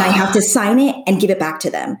 Yes. And I have to sign it and give it back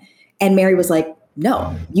to them. And Mary was like,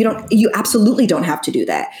 no, you absolutely don't have to do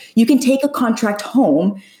that. You can take a contract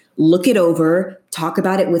home, look it over, talk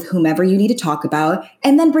about it with whomever you need to talk about,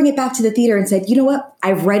 and then bring it back to the theater and say, you know what?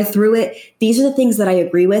 I've read through it. These are the things that I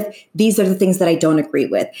agree with. These are the things that I don't agree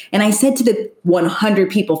with. And I said to the 100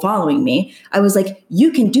 people following me, I was like,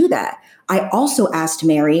 you can do that. I also asked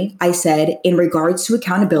Mary, I said, in regards to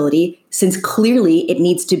accountability, since clearly it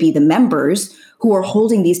needs to be the members who are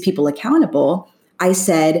holding these people accountable, I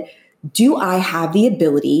said, do I have the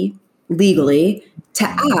ability legally to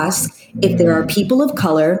ask if there are people of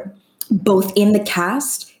color both in the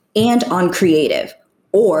cast and on creative,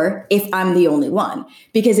 or if I'm the only one?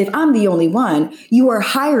 Because if I'm the only one, you are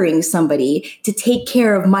hiring somebody to take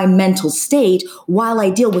care of my mental state while I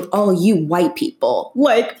deal with all you white people,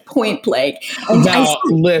 like point blank. And now,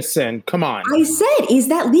 listen, come on. I said, is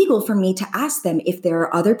that legal for me to ask them if there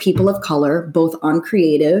are other people of color, both on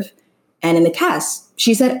creative and in the cast?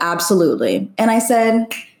 She said, absolutely. And I said,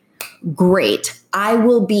 great. I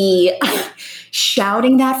will be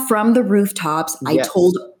shouting that from the rooftops. Yes. I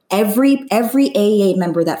told every AAA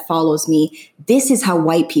member that follows me, this is how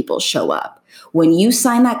white people show up. When you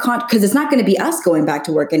sign that contract, because it's not going to be us going back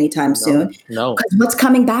to work anytime soon. No. Because what's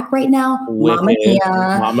coming back right now?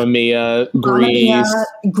 Mamma Mia,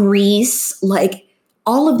 Grease, like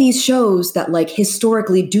all of these shows that like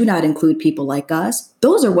historically do not include people like us.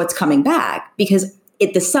 Those are what's coming back because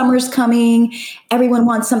the summer's coming. Everyone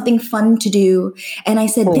wants something fun to do. And I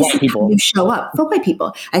said, this is how you show up for white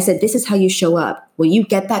people. I said, this is how you show up. When you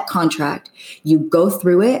get that contract, you go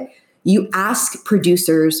through it. You ask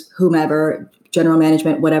producers, whomever, general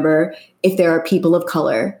management, whatever, if there are people of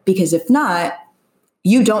color, because if not,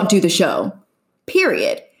 you don't do the show,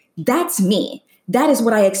 period. That's me. that is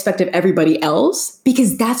what I expect of everybody else,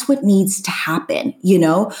 because that's what needs to happen. You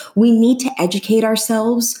know, we need to educate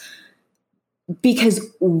ourselves, because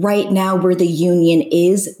right now where the union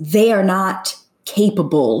is, they are not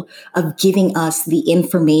capable of giving us the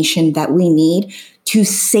information that we need to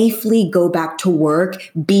safely go back to work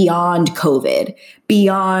beyond COVID,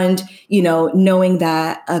 beyond, you know, knowing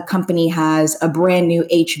that a company has a brand new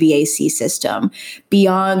HVAC system,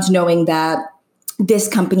 beyond knowing that this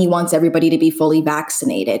company wants everybody to be fully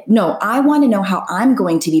vaccinated. No, I want to know how I'm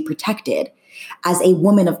going to be protected as a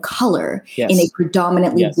woman of color in a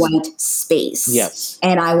predominantly white space. Yes.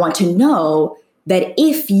 And I want to know that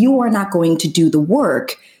if you are not going to do the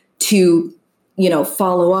work to, you know,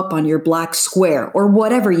 follow up on your black square or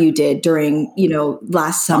whatever you did during, you know,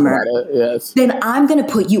 last summer, then I'm going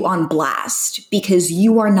to put you on blast, because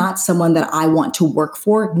you are not someone that I want to work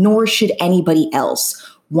for, nor should anybody else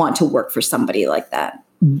want to work for somebody like that.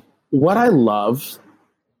 What I love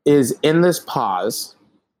is in this pause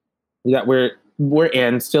that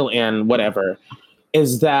we're still in, whatever,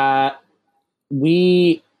 is that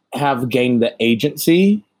we have gained the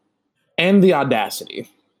agency and the audacity.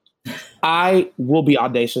 I will be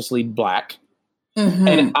audaciously Black,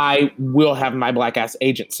 and I will have my Black ass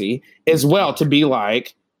agency as well to be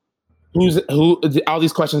like, who all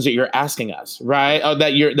these questions that you're asking us, right?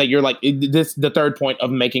 That you're like, this the third point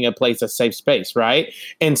of making a place a safe space, right?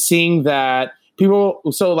 And seeing that people,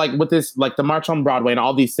 so like with this, like the March on Broadway and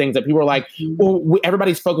all these things that people are like, well,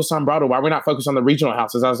 everybody's focused on Broadway. Why are we not focused on the regional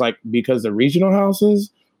houses? I was like, because the regional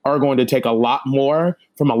houses are going to take a lot more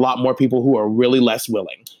from a lot more people who are really less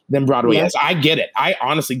willing than Broadway is. I get it. I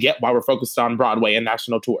honestly get why we're focused on Broadway and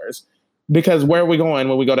national tours, because where are we going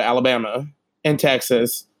when we go to Alabama and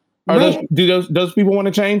Texas? Do those people want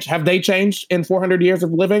to change? Have they changed in 400 years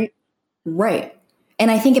of living? Right. And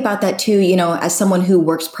I think about that too, you know, as someone who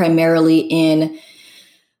works primarily in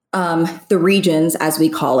the regions, as we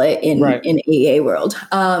call it in AA world.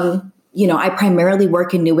 You know, I primarily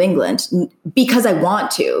work in New England because I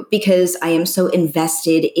want to, because I am so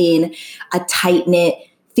invested in a tight-knit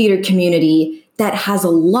theater community that has a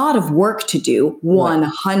lot of work to do,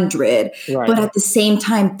 100. But at the same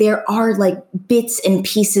time, there are like bits and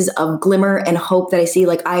pieces of glimmer and hope that I see.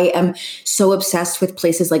 Like, I am so obsessed with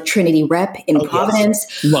places like Trinity Rep in Providence.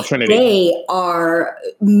 Yes. Love Trinity. They are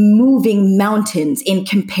moving mountains in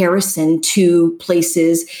comparison to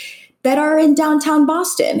places that are in downtown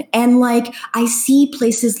Boston. And like, I see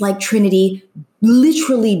places like Trinity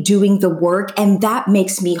literally doing the work, and that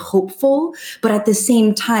makes me hopeful. But at the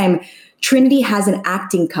same time, Trinity has an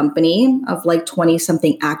acting company of like 20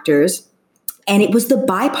 something actors. And it was the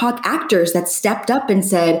BIPOC actors that stepped up and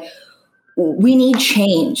said, we need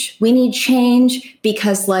change. We need change,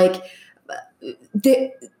 because like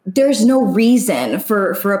there's no reason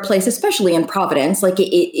for a place, especially in Providence. Like it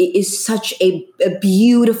is such a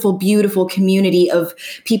beautiful, beautiful community of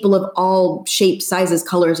people of all shapes, sizes,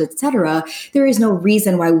 colors, etc. There is no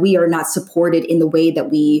reason why we are not supported in the way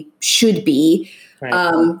that we should be.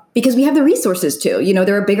 Because we have the resources to, you know,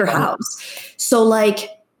 they're a bigger house. So like,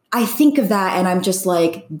 I think of that and I'm just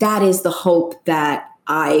like, that is the hope that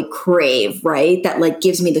I crave, right? That like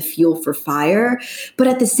gives me the fuel for fire. But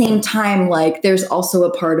at the same time, like there's also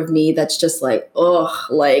a part of me that's just like, oh,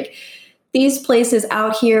 like these places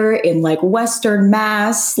out here in like Western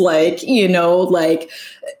Mass, like, you know,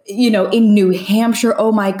 in New Hampshire.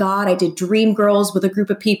 Oh my God, I did Dreamgirls with a group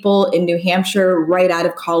of people in New Hampshire right out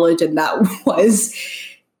of college. And that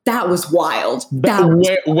was wild.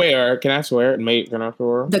 Where? Can I swear? Can I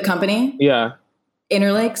swear? The company? Yeah.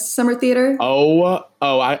 Interlakes Summer Theater. I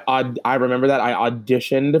remember that. I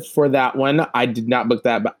auditioned for that one. I did not book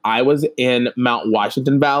that, but I was in Mount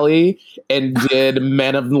Washington Valley and did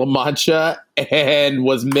Men of La Mancha and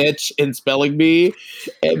was Mitch in Spelling Bee.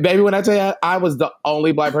 And baby, when I tell you, I was the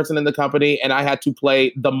only Black person in the company, and I had to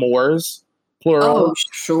play the Moors, plural. Oh,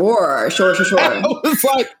 sure. I was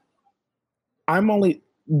like,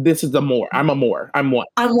 this is the Moor. I'm a Moor. I'm one.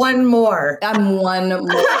 I'm one more.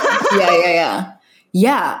 Yeah.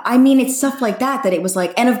 Yeah, I mean, it's stuff like that it was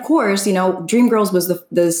like, and of course, you know, Dreamgirls was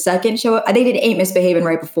the second show. They did Ain't Misbehaving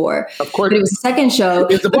right before. Of course. But it was the second show.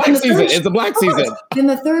 It's the Black season. It's the Black season. Then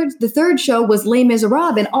the third show was Les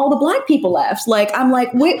Miserables, and all the Black people left. Like, I'm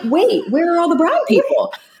like, wait, where are all the brown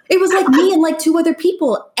people? It was like me and like two other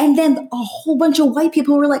people. And then a whole bunch of white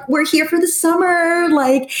people were like, we're here for the summer,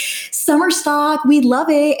 like summer stock. We love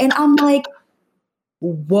it. And I'm like,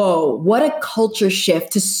 whoa, what a culture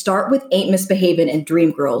shift to start with Ain't Misbehaving and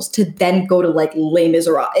Dreamgirls to then go to like Les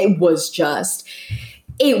Miserables.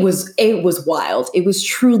 It was wild. It was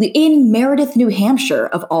truly in Meredith, New Hampshire,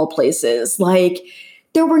 of all places. Like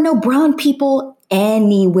there were no brown people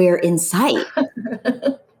anywhere in sight.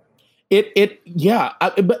 People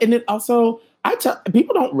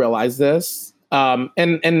don't realize this.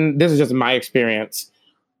 And this is just my experience.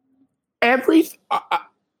 Everything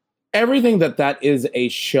that is a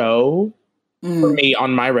show for me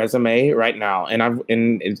on my resume right now,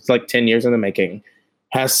 and it's like 10 years in the making,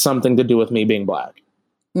 has something to do with me being Black.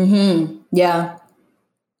 Mm-hmm. Yeah.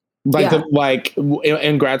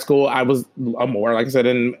 In grad school, I was Amor, like I said,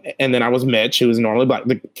 and then I was Mitch, who was normally Black,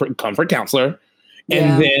 the comfort counselor.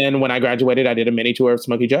 And then when I graduated, I did a mini tour of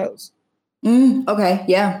Smokey Joe's. Okay.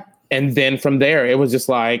 Yeah. And then from there, it was just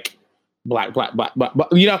like black,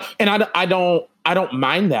 and I don't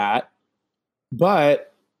mind that.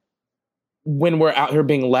 But when we're out here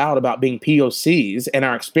being loud about being POCs and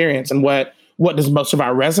our experience and what does most of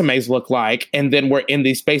our resumes look like, and then we're in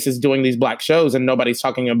these spaces doing these Black shows and nobody's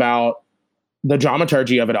talking about the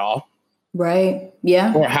dramaturgy of it all. Right.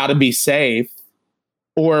 Yeah. Or how to be safe.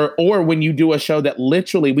 Or when you do a show that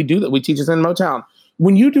literally, we teach this in Motown.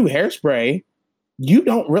 When you do Hairspray,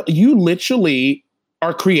 you literally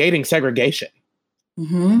are creating segregation.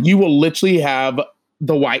 Mm-hmm. You will literally have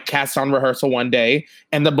the white cast on rehearsal one day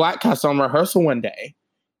and the Black cast on rehearsal one day.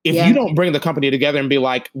 If you don't bring the company together and be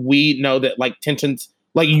like, we know that like tensions,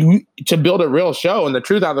 like you, to build a real show and the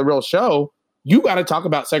truth out of the real show, you got to talk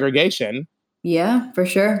about segregation. Yeah, for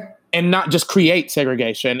sure. And not just create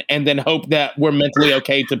segregation and then hope that we're mentally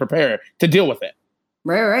okay to prepare to deal with it.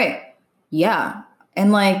 Right. Yeah.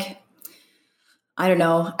 And like, I don't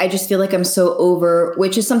know. I just feel like I'm so over,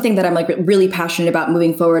 which is something that I'm like really passionate about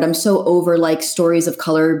moving forward. I'm so over like stories of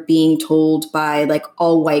color being told by like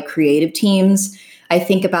all white creative teams. I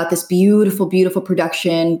think about this beautiful, beautiful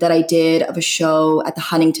production that I did of a show at the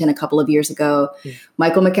Huntington a couple of years ago.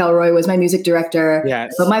 Michael McElroy was my music director.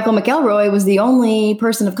 Yes. But Michael McElroy was the only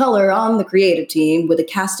person of color on the creative team with a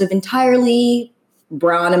cast of entirely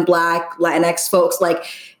brown and Black Latinx folks. Like,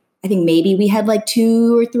 I think maybe we had like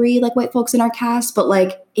 2 or 3 like white folks in our cast, but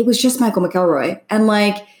like it was just Michael McElroy. And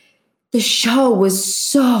like the show was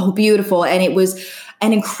so beautiful and it was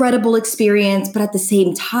an incredible experience. But at the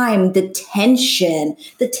same time, the tension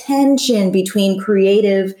between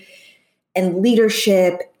creative and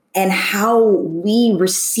leadership and how we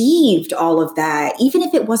received all of that, even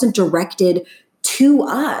if it wasn't directed to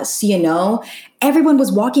us, everyone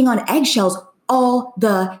was walking on eggshells all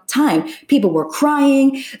the time. People were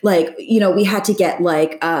crying. Like, we had to get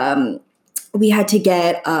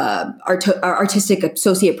our artistic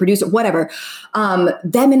associate producer, whatever,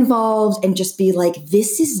 them involved and just be like,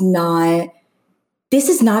 this is not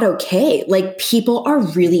okay. Like, people are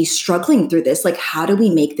really struggling through this. Like, how do we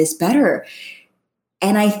make this better?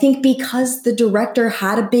 And I think because the director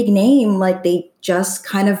had a big name, like they just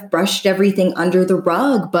kind of brushed everything under the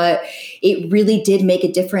rug, but it really did make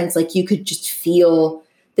a difference. Like, you could just feel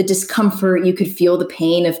the discomfort. You could feel the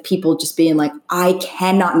pain of people just being like, I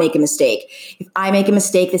cannot make a mistake. If I make a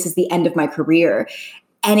mistake, this is the end of my career.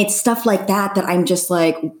 And it's stuff like that I'm just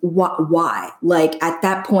like, why? Like, at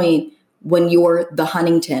that point, when you're the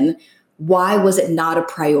Huntington, why was it not a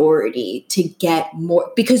priority to get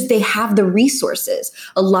more? Because they have the resources.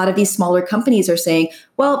 A lot of these smaller companies are saying,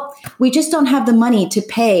 well, we just don't have the money to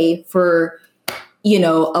pay for,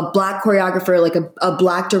 a Black choreographer, like a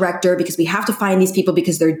Black director, because we have to find these people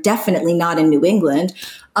because they're definitely not in New England.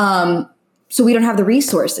 So we don't have the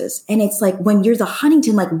resources. And it's like, when you're the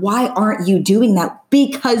Huntington, like, why aren't you doing that?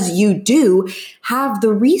 Because you do have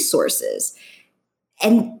the resources.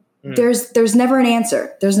 And there's never an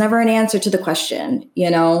answer. There's never an answer to the question,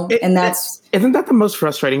 and that's. Isn't that the most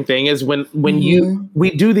frustrating thing is when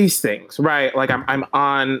we do these things, right? Like I'm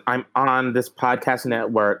on this podcast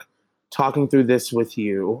network talking through this with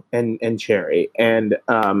you and Cherry and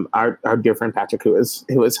our dear friend Patrick, who is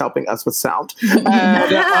helping us with sound.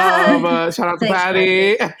 And, shout out to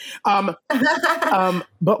Patty.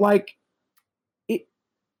 But like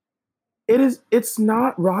it's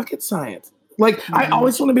not rocket science. Like, I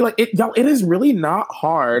always want to be like, it is really not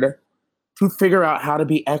hard to figure out how to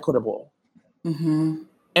be equitable. Mm-hmm.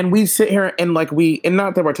 And we sit here and like and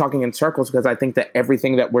not that we're talking in circles, because I think that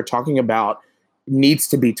everything that we're talking about needs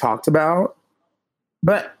to be talked about.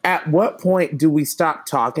 But at what point do we stop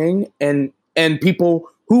talking and people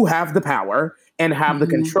who have the power and have the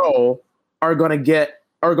control are going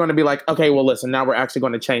to be like, okay, well, listen, now we're actually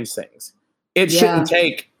going to change things. It shouldn't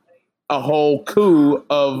take a whole coup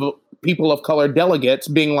of people of color delegates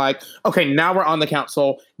being like, okay, now we're on the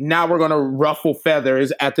council. Now we're going to ruffle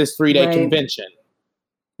feathers at this 3-day convention.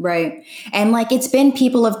 Right. And like, it's been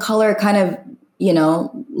people of color kind of,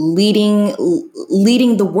 leading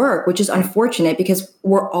the work, which is unfortunate because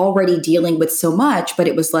we're already dealing with so much. But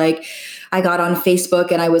it was like, I got on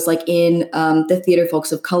Facebook and I was like in the Theater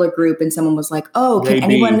Folks of Color group, and someone was like, "Oh, can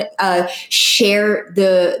anyone share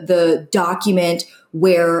the document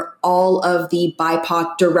where all of the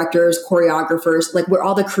BIPOC directors, choreographers, like where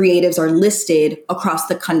all the creatives are listed across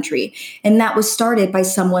the country?" And that was started by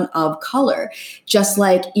someone of color, just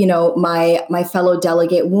like my fellow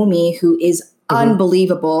delegate Wumi, who is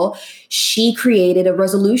unbelievable. She created a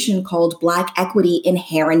resolution called Black Equity in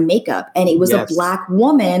Hair and Makeup. And it was a Black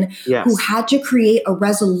woman who had to create a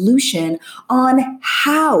resolution on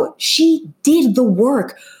how she did the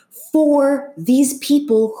work for these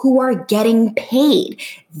people who are getting paid.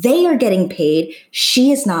 They are getting paid.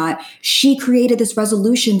 She is not. She created this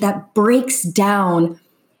resolution that breaks down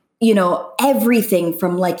everything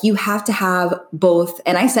from like, you have to have both.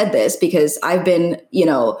 And I said this because I've been,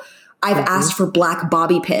 I've asked for Black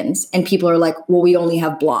bobby pins and people are like, well, we only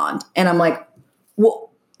have blonde. And I'm like, well,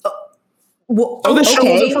 this show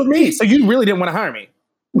wasn't for me. So you really didn't want to hire me.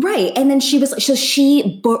 Right. And then she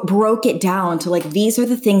broke it down to like, these are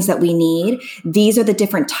the things that we need. These are the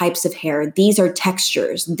different types of hair. These are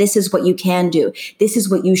textures. This is what you can do. This is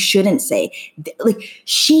what you shouldn't say. Like,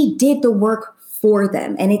 she did the work for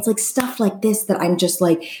them. And it's like stuff like this that I'm just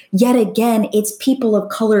like, yet again, it's people of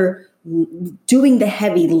color doing the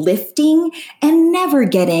heavy lifting and never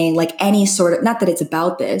getting like any sort of, not that it's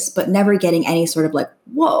about this, but never getting any sort of like,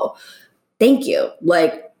 whoa, thank you.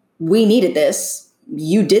 Like, we needed this.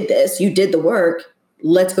 You did this. You did the work.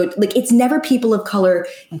 Let's go. Like, it's never people of color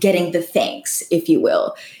getting the thanks, if you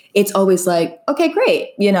will. It's always like, okay,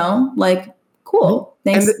 great. Like, cool.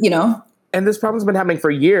 Thanks. And this problem's been happening for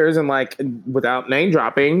years. And like, without name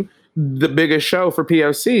dropping, the biggest show for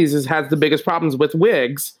POCs has the biggest problems with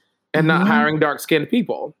wigs and not hiring dark-skinned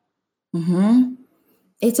people.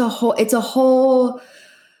 It's a whole,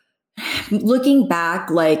 looking back,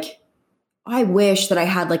 like, I wish that I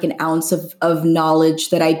had like an ounce of knowledge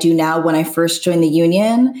that I do now when I first joined the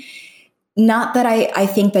union. Not that I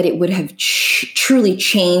think that it would have truly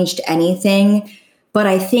changed anything, but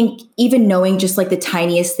I think even knowing just like the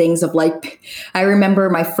tiniest things of like, I remember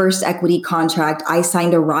my first equity contract, I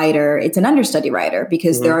signed a rider. It's an understudy rider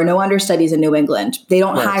because there are no understudies in New England. They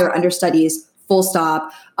don't hire understudies, full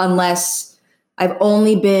stop, unless I've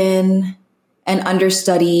only been an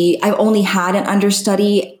understudy. I've only had an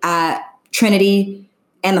understudy at Trinity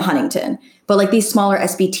and the Huntington. But like these smaller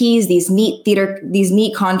SBTs, these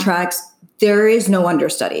neat contracts, there is no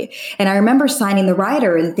understudy. And I remember signing the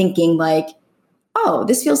rider and thinking like, oh,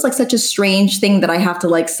 this feels like such a strange thing that I have to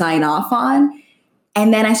like sign off on.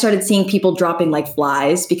 And then I started seeing people dropping like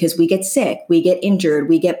flies because we get sick, we get injured,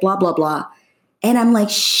 we get blah, blah, blah. And I'm like,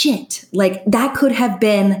 shit, like that could have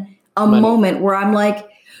been a moment where I'm like,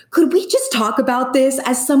 could we just talk about this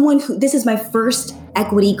as someone who, this is my first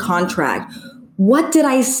equity contract. What did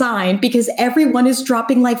I sign? Because everyone is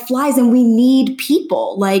dropping like flies and we need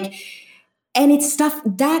people. Like, and it's stuff,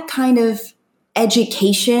 that kind of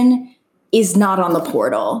education is not on the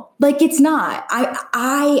portal. Like, it's not.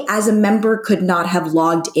 I as a member could not have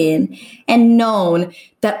logged in and known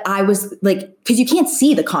that I was like, because you can't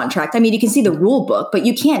see the contract. I mean, you can see the rule book, but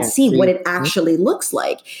you can't see what it actually looks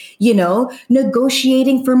like.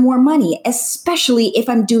 Negotiating for more money, especially if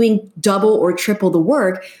I'm doing double or triple the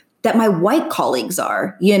work that my white colleagues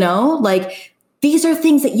are, like, these are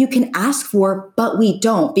things that you can ask for, but we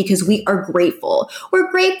don't because we are grateful. We're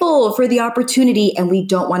grateful for the opportunity and we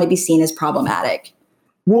don't want to be seen as problematic.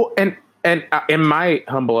 Well, and in my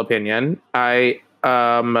humble opinion, I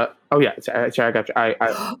got you.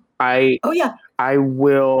 I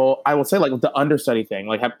will say like with the understudy thing,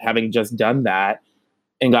 like having just done that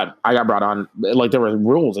and I got brought on, like there were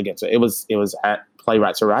rules against it. It was at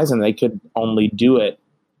Playwrights Horizon. They could only do it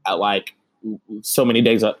at like so many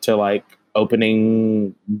days up to like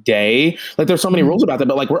opening day. Like there's so many rules about that,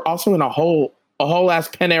 but like we're also in a whole ass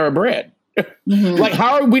Panera Bread. Like,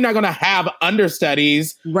 how are we not going to have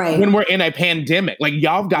understudies when we're in a pandemic? Like,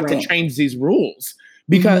 y'all got to change these rules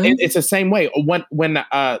because it's the same way. When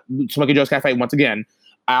Smoky Joe's Cafe, once again,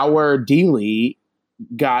 our Dealey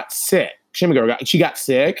got sick. She got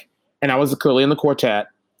sick, and I was clearly in the quartet,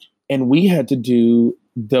 and we had to do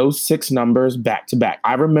those 6 numbers back to back.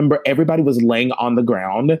 I remember everybody was laying on the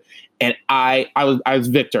ground, and I was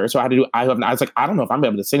Victor, so I had to do. I was like, I don't know if I'm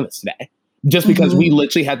able to sing this today, just because we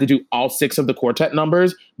literally had to do all 6 of the quartet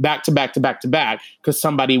numbers back to back to back to back because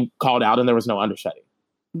somebody called out and there was no understudy.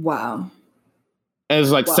 Wow. And it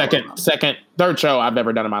was like third show I've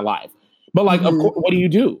ever done in my life. But like, of course, what do you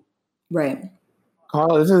do? Right.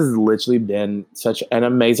 Carla, this has literally been such an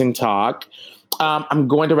amazing talk. I'm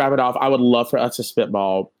going to wrap it off. I would love for us to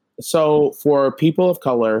spitball. So for people of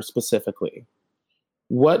color specifically,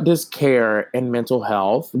 what does care and mental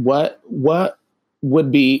health, how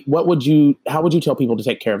would you tell people to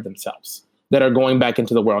take care of themselves that are going back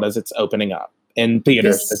into the world as it's opening up, in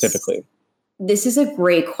theater specifically? This is a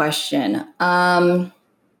great question.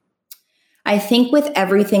 I think with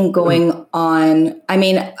everything going on, I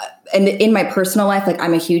mean, and in my personal life, like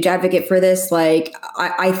I'm a huge advocate for this. Like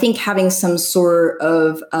I think having some sort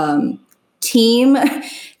of team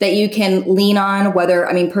that you can lean on, whether,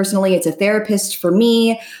 I mean, personally, it's a therapist for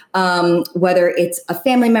me, whether it's a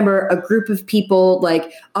family member, a group of people,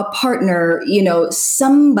 like a partner, you know,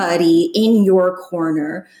 somebody in your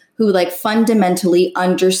corner who like fundamentally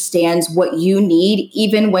understands what you need,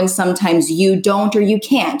 even when sometimes you don't or you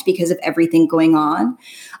can't because of everything going on.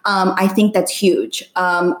 I think that's huge.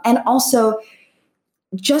 And also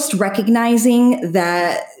just recognizing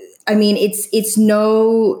that, I mean, it's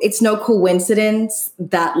no coincidence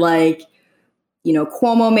that, like, you know,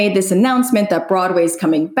 Cuomo made this announcement that Broadway's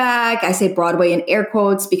coming back. I say Broadway in air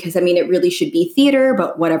quotes because, I mean, it really should be theater,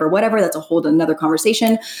 but whatever, that's a whole another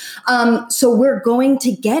conversation. So we're going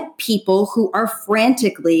to get people who are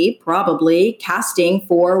frantically probably casting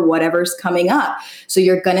for whatever's coming up. So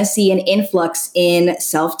you're going to see an influx in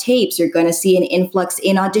self-tapes. You're going to see an influx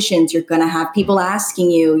in auditions. You're going to have people asking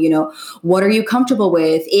you, you know, what are you comfortable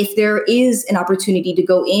with? If there is an opportunity to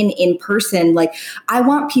go in person, like I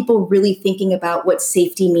want people really thinking about what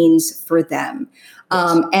safety means for them.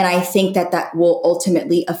 And I think that will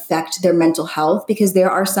ultimately affect their mental health, because there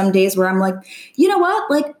are some days where I'm like, you know what,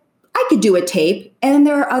 like I could do a tape. And then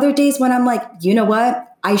there are other days when I'm like, you know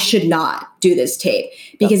what, I should not do this tape,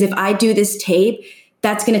 because if I do this tape,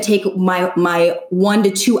 that's going to take my 1 to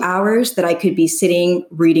 2 hours that I could be sitting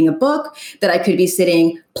reading a book, that I could be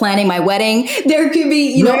sitting planning my wedding. There could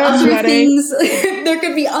be, you know, other things. There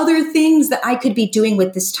could be other things that I could be doing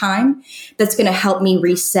with this time that's going to help me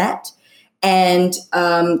reset. And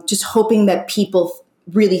just hoping that people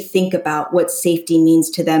really think about what safety means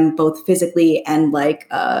to them, both physically and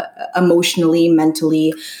like emotionally,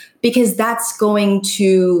 mentally, because that's going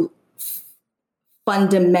to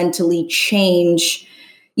fundamentally change,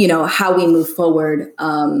 you know, how we move forward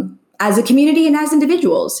as a community and as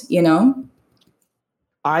individuals, you know?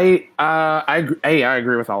 I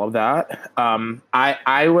agree with all of that.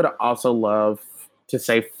 I would also love to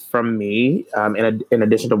say from me, in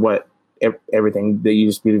addition to what everything that you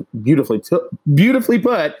just beautifully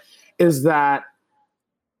put, is that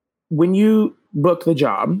when you book the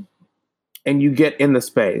job and you get in the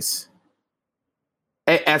space,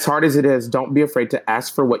 as hard as it is, don't be afraid to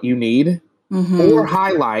ask for what you need or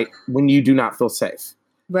highlight when you do not feel safe.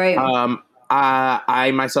 Right.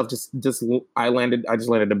 I myself just landed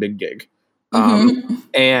a big gig.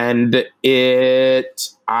 And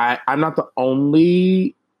I'm not the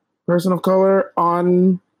only person of color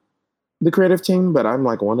on the creative team, but I'm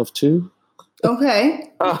like one of two.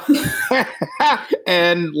 Okay.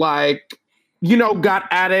 And like, you know, got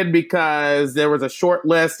added because there was a short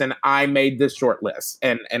list and I made this short list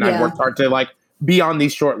and I worked hard to like be on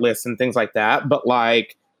these short lists and things like that. But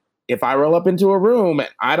like, if I roll up into a room and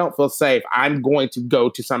I don't feel safe, I'm going to go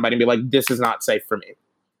to somebody and be like, this is not safe for me.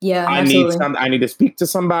 Yeah. I need to speak to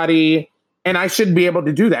somebody, and I should be able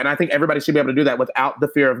to do that. And I think everybody should be able to do that without the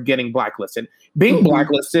fear of getting blacklisted. Being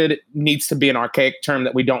blacklisted needs to be an archaic term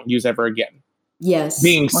that we don't use ever again. Yes.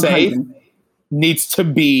 Being 100. Safe needs to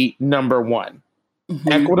be number one.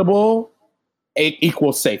 Equitable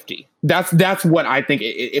equals safety. That's what I think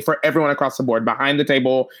for everyone across the board, behind the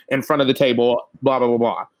table, in front of the table, blah, blah, blah,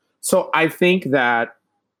 blah. So I think that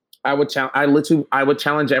I would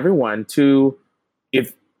challenge everyone to,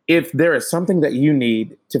 if there is something that you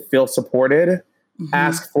need to feel supported,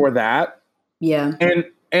 ask for that. Yeah.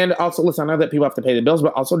 And also, listen, I know that people have to pay the bills,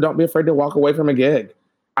 but also don't be afraid to walk away from a gig.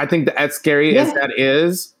 I think that as scary as that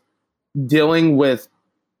is, dealing with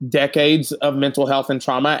decades of mental health and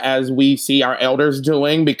trauma as we see our elders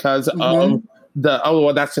doing because of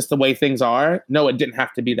that's just the way things are. No, it didn't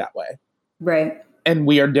have to be that way. Right. And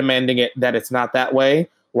we are demanding it that it's not that way.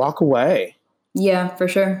 Walk away. Yeah, for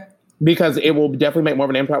sure. Because it will definitely make more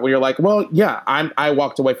of an impact where you're like, well, yeah, I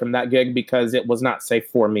walked away from that gig because it was not safe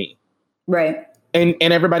for me. Right. And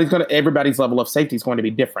everybody's level of safety is going to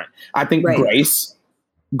be different. I think grace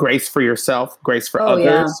for yourself, grace for others.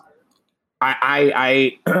 Yeah.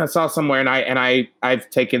 I saw somewhere and I've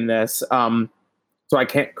taken this, so I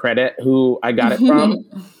can't credit who I got it from,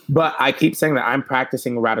 but I keep saying that I'm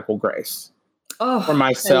practicing radical grace for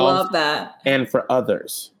myself I love that. And for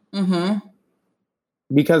others.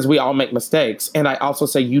 Because we all make mistakes. And I also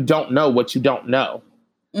say, you don't know what you don't know.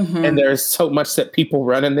 And there's so much that people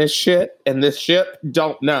running this shit and this ship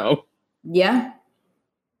don't know. Yeah.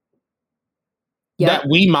 That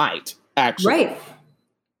we might actually. Right.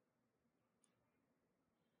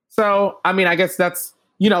 So, I mean, I guess that's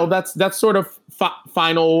sort of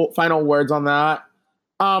final words on that.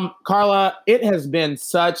 Carla, it has been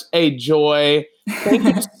such a joy. Thank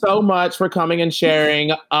you so much for coming and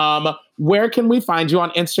sharing. Where can we find you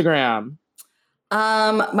on Instagram?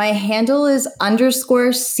 My handle is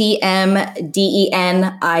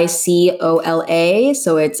 _CMDENICOLA.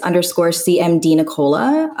 So it's _CMD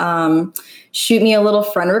shoot me a little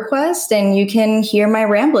friend request and you can hear my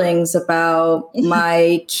ramblings about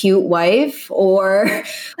my cute wife or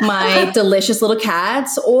my delicious little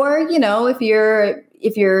cats. Or, you know, if your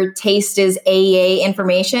taste is AEA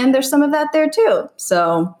information, there's some of that there too.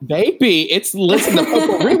 So, baby, listen to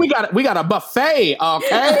potpourri. we got a buffet,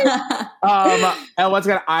 okay? And once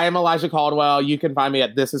again, I am Elijah Caldwell. You can find me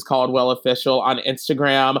at This Is Caldwell Official on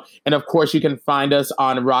Instagram, and of course, you can find us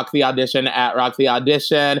on Rock the Audition at Rock the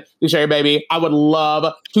Audition. Share, baby. I would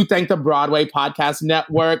love to thank the Broadway Podcast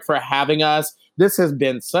Network for having us. This has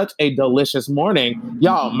been such a delicious morning.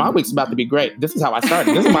 Y'all, my week's about to be great. This is how I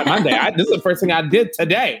started. This is my Monday. This is the first thing I did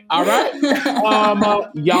today. All right?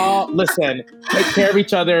 Y'all, listen. Take care of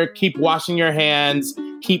each other. Keep washing your hands.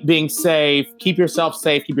 Keep being safe. Keep yourself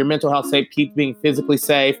safe. Keep your mental health safe. Keep being physically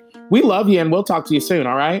safe. We love you, and we'll talk to you soon,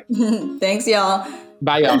 all right? Thanks, y'all.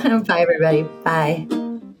 Bye, y'all. Bye, everybody. Bye.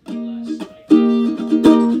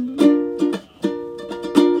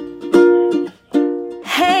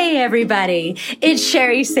 Hey, everybody. It's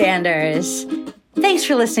Sherry Sanders. Thanks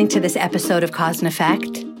for listening to this episode of Cause and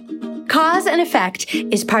Effect. Cause and Effect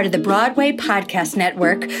is part of the Broadway Podcast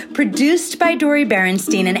Network, produced by Dori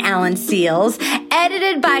Berinstein and Alan Seals,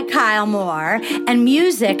 edited by Kyle Moore, and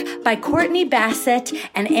music by Courtney Bassett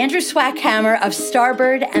and Andrew Swackhammer of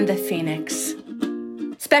Starbird and the Phoenix.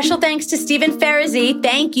 Special thanks to Stephen Ferrazzi.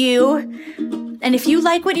 Thank you. And if you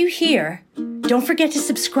like what you hear, don't forget to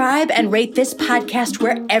subscribe and rate this podcast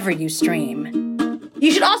wherever you stream.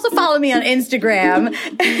 You should also follow me on Instagram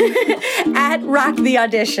at Rock the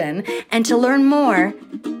Audition. And to learn more,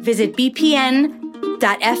 visit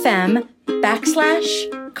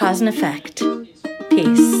bpn.fm/cause and effect.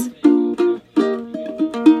 Peace.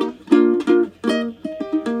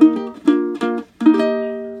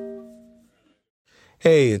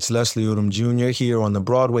 Hey, it's Leslie Odom Jr. here on the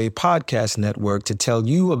Broadway Podcast Network to tell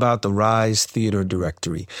you about the Rise Theater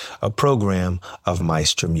Directory, a program of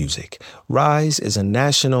Maestro Music. Rise is a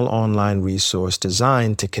national online resource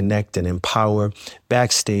designed to connect and empower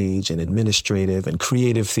backstage and administrative and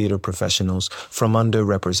creative theater professionals from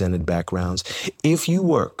underrepresented backgrounds. If you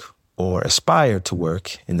work or aspire to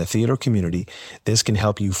work in the theater community, this can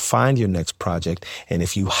help you find your next project. And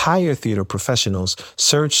if you hire theater professionals,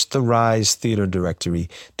 search the Rise Theater Directory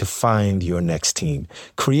to find your next team.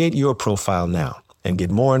 Create your profile now and get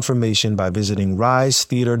more information by visiting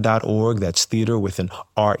risetheater.org. That's theater with an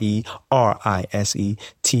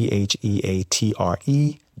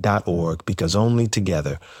RERISETHEATRE.org, because only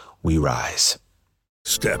together we rise.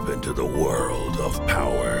 Step into the world of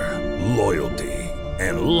power, loyalty,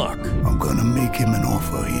 and luck. I'm gonna make him an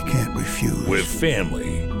offer he can't refuse. With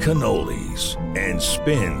family, cannolis, and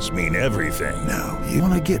spins mean everything. Now, you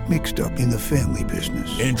wanna get mixed up in the family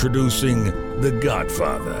business. Introducing The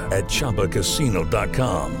Godfather at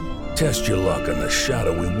ChumbaCasino.com. Test your luck in the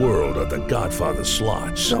shadowy world of The Godfather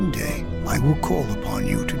slot. Someday, I will call upon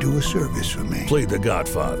you to do a service for me. Play The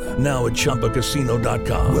Godfather, now at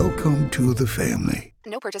ChumbaCasino.com. Welcome to the family.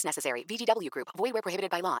 No purchase necessary. VGW Group. Void where prohibited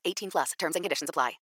by law. 18+. Terms and conditions apply.